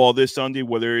to the wall this Sunday,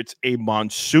 whether it's a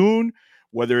monsoon,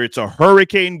 whether it's a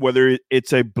hurricane, whether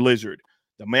it's a blizzard.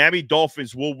 The Miami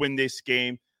Dolphins will win this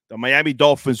game. The Miami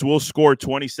Dolphins will score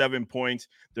 27 points.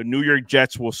 The New York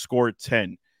Jets will score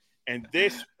 10. And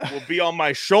this will be on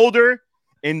my shoulder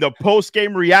in the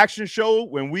post-game reaction show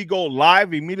when we go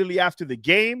live immediately after the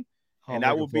game. And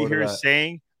I will be here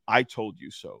saying, I told you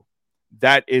so.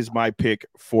 That is my pick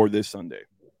for this Sunday.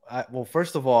 Well,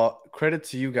 first of all, credit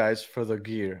to you guys for the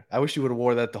gear. I wish you would have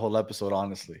wore that the whole episode,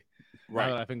 honestly. Right.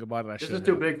 Now that I think about it, I should. This is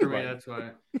too big for me, that's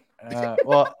why.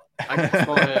 Well, I can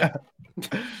small head.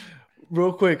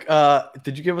 Real quick,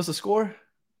 did you give us a score?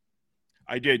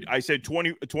 I did. I said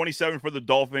 27 for the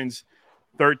Dolphins,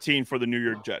 13 for the New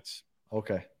York Jets.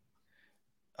 Okay.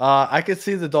 I could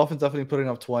see the Dolphins definitely putting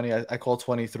up 20. I call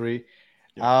 23.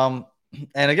 Yeah.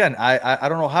 And again, I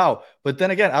don't know how. But then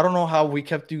again, I don't know how we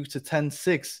kept you to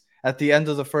 10-6 at the end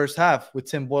of the first half with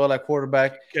Tim Boyle at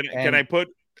quarterback. Can I put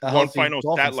one final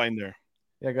stat line there?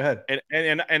 Yeah, go ahead.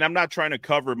 And I'm not trying to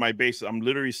cover my bases. I'm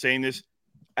literally saying this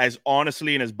as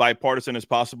honestly and as bipartisan as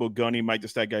possible. Gunny, Mike the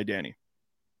stat guy, Danny.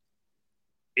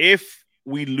 If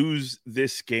we lose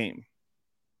this game,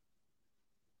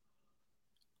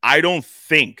 I don't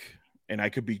think, and I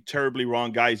could be terribly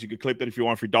wrong, guys. You could clip that if you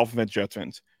want for Dolphin fans, Jets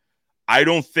fans. I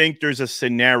don't think there's a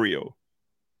scenario.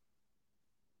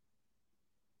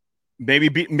 Maybe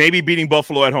beating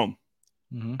Buffalo at home.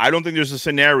 Mm-hmm. I don't think there's a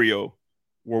scenario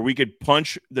where we could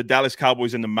punch the Dallas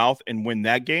Cowboys in the mouth and win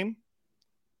that game,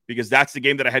 because that's the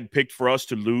game that I had picked for us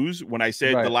to lose when I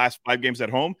said the last 5 games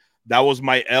at home. That was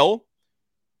my L.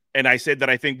 And I said that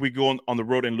I think we go on the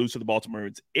road and lose to the Baltimore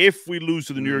Ravens. If we lose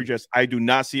to the New York Jets, I do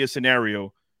not see a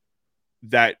scenario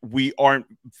that we aren't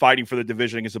fighting for the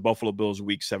division against the Buffalo Bills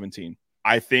week 17.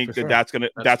 I think that's gonna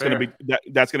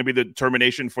be the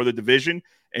determination for the division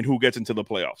and who gets into the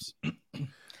playoffs.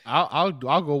 I'll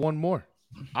go one more.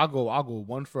 I'll go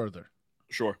one further.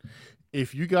 Sure.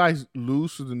 If you guys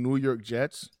lose to the New York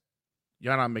Jets,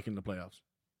 you're not making the playoffs.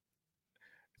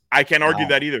 I can't argue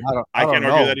that either. I can't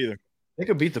argue that either. They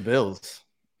could beat the Bills.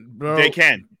 Bro, They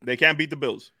can't beat the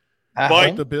Bills.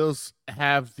 but the Bills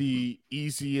have the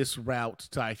easiest route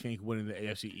to, I think, winning the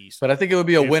AFC East. But I think it would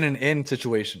be a win and in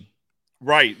situation.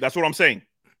 Right. That's what I'm saying.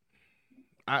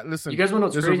 Listen, You guys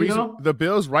want to know what's crazy, though? The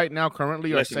Bills right now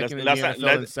currently are second in the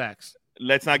NFL in sacks.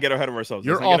 Let's not get ahead of ourselves.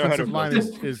 Your offensive line is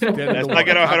dead. Let's not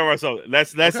get ahead of ourselves.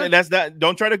 Let's not.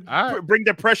 Don't try to bring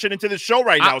depression into the show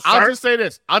right now, sir. I'll just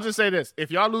say this.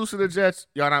 If y'all lose to the Jets,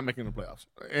 y'all not making the playoffs.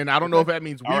 And I don't know if that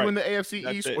means we win the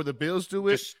AFC East or the Bills do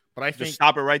it. But I think just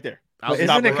stop it right there.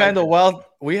 Isn't it kind of wild?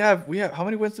 We have how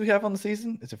many wins do we have on the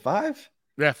season? Is it 5?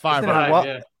 Yeah, 5.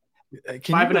 Yeah.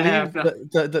 Can you believe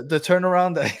the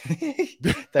turnaround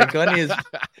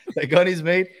that Gunny's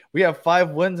made? We have 5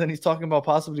 wins, and he's talking about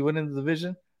possibly winning the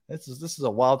division. This is a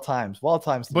wild times. But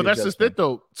that's just it,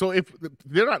 though. So if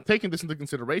they're not taking this into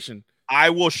consideration, I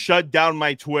will shut down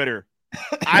my Twitter.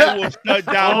 I will shut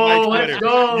down my Twitter.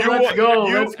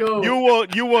 Let's go.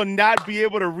 You will not be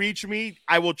able to reach me.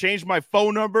 I will change my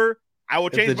phone number. I will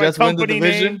change my company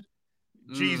name.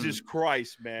 Jesus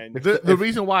Christ, man. The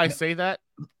reason why I say that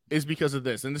is because of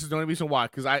this. And this is the only reason why,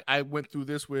 because I went through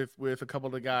this with a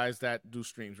couple of guys that do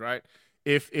streams, right?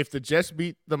 If the Jets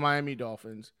beat the Miami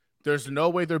Dolphins, there's no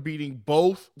way they're beating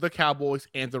both the Cowboys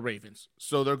and the Ravens.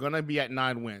 So they're going to be at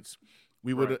 9 wins.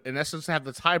 We would, in essence, have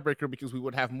the tiebreaker because we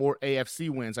would have more AFC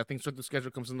wins. I think since the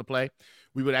schedule comes into play,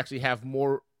 we would actually have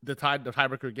more the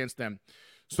tiebreaker against them.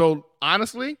 So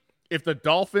honestly, if the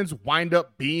Dolphins wind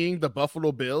up being the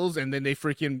Buffalo Bills and then they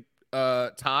freaking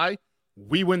tie,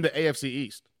 we win the AFC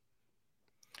East.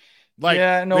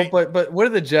 But what are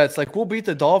the Jets? Like, we'll beat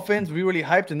the Dolphins. We really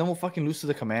hyped, and then we'll fucking lose to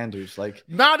the Commanders. Like,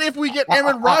 not if we get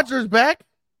Aaron Rodgers back.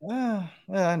 Yeah,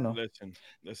 I know.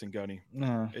 Listen, Gunny.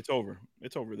 It's over.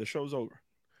 The show's over.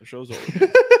 The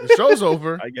show's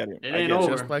over. I get it. It ain't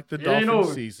over. Just like the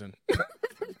Dolphins season.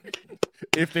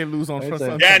 If they lose on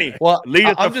Sunday. Danny, lead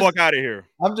us the fuck out of here.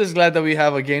 I'm just glad that we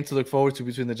have a game to look forward to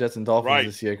between the Jets and Dolphins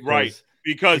this year. Right.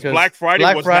 Because Black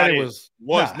Friday was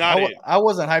not it. I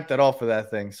wasn't hyped at all for that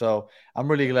thing. So I'm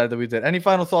really glad that we did. Any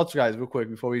final thoughts, guys, real quick,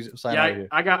 before we sign out here?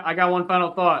 I got one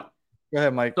final thought. Go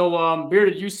ahead, Mike. So,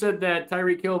 Bearded, you said that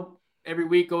Tyreek Hill every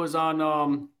week goes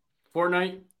on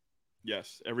Fortnite.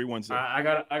 Yes, every Wednesday. I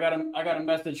got a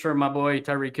message from my boy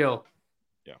Tyreek Hill.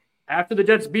 Yeah. After the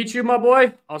Jets beat you, my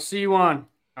boy, I'll see you on.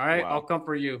 All right, I'll come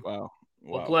for you. Wow.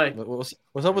 We'll play. What's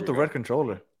up with the red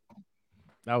controller?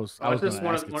 I was going to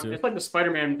ask it too. It's like the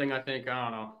Spider-Man thing, I think. I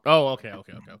don't know. Oh, okay.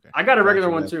 I got a regular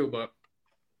one too, but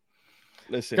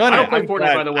listen, I don't play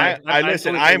Fortnite, by the way.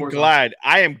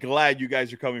 I am glad you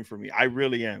guys are coming for me. I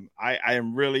really am. I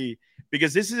am really,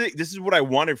 because this is what I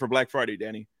wanted for Black Friday,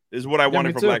 Danny. This is what I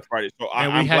wanted for Black Friday. So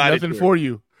and I'm we had glad nothing for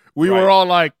you. We were all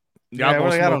like, y'all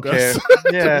gonna I don't smoke us.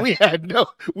 care. Yeah.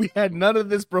 we had none of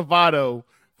this bravado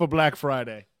for Black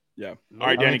Friday. Yeah. All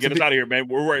right, Danny, get us out of here, man.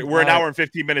 We're an hour and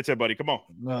 15 minutes in, buddy. Come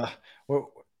on.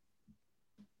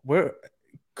 We're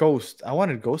Ghost. I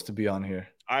wanted Ghost to be on here.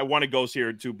 I want Ghost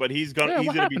here too, but he's gonna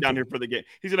be down here for the game.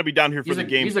 He's gonna be down here for the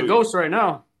game. He's a ghost right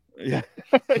now. Yeah.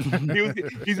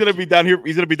 he's gonna be down here.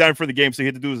 He's gonna be down for the game, so he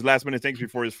had to do his last minute things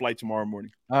before his flight tomorrow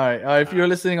morning. All right. If you're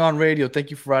listening on radio,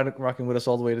 thank you for rocking with us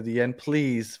all the way to the end.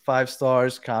 Please, 5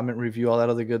 stars, comment, review, all that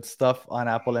other good stuff on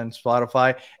Apple and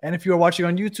Spotify. And if you're watching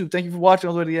on YouTube, thank you for watching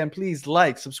all the way to the end. Please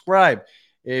like, subscribe.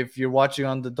 If you're watching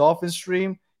on the Dolphins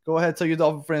stream, go ahead, tell your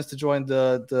Dolphin friends to join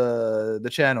the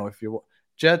channel. If you're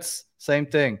Jets, same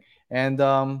thing. And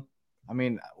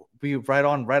we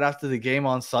right after the game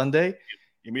on Sunday.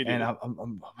 Immediately. And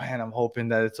I'm hoping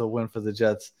that it's a win for the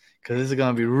Jets, because this is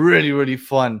gonna be really, really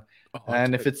fun.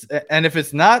 And if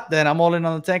it's not, then I'm all in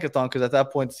on the tankathon, because at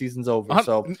that point the season's over.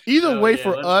 So either way,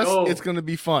 for us, it's gonna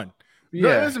be fun. Yeah, no,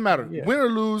 it doesn't matter. Yeah. Win or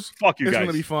lose, fuck you it's guys.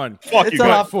 Gonna be fun. Fuck you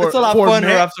guys. It's a lot funner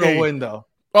after a win, though.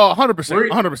 Oh, 100%.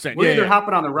 100%. We're either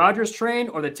hopping on the Rodgers train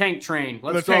or the tank train.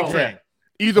 Let's go. Tank train.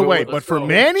 Either way, but for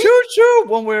Manny, choo-choo,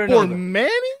 one way or another. For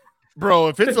Manny, bro,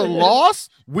 if it's a loss,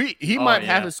 he might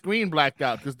have his screen blacked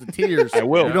out because the tears. I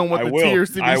will. We don't want the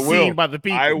tears to be seen by the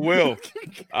people. I will.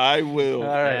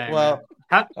 All right. Well,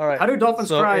 how do dolphins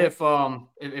cry if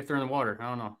they're in the water? I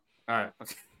don't know. All right.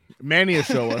 Manny will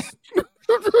show us.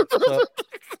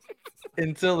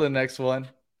 Until the next one,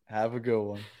 have a good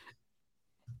one.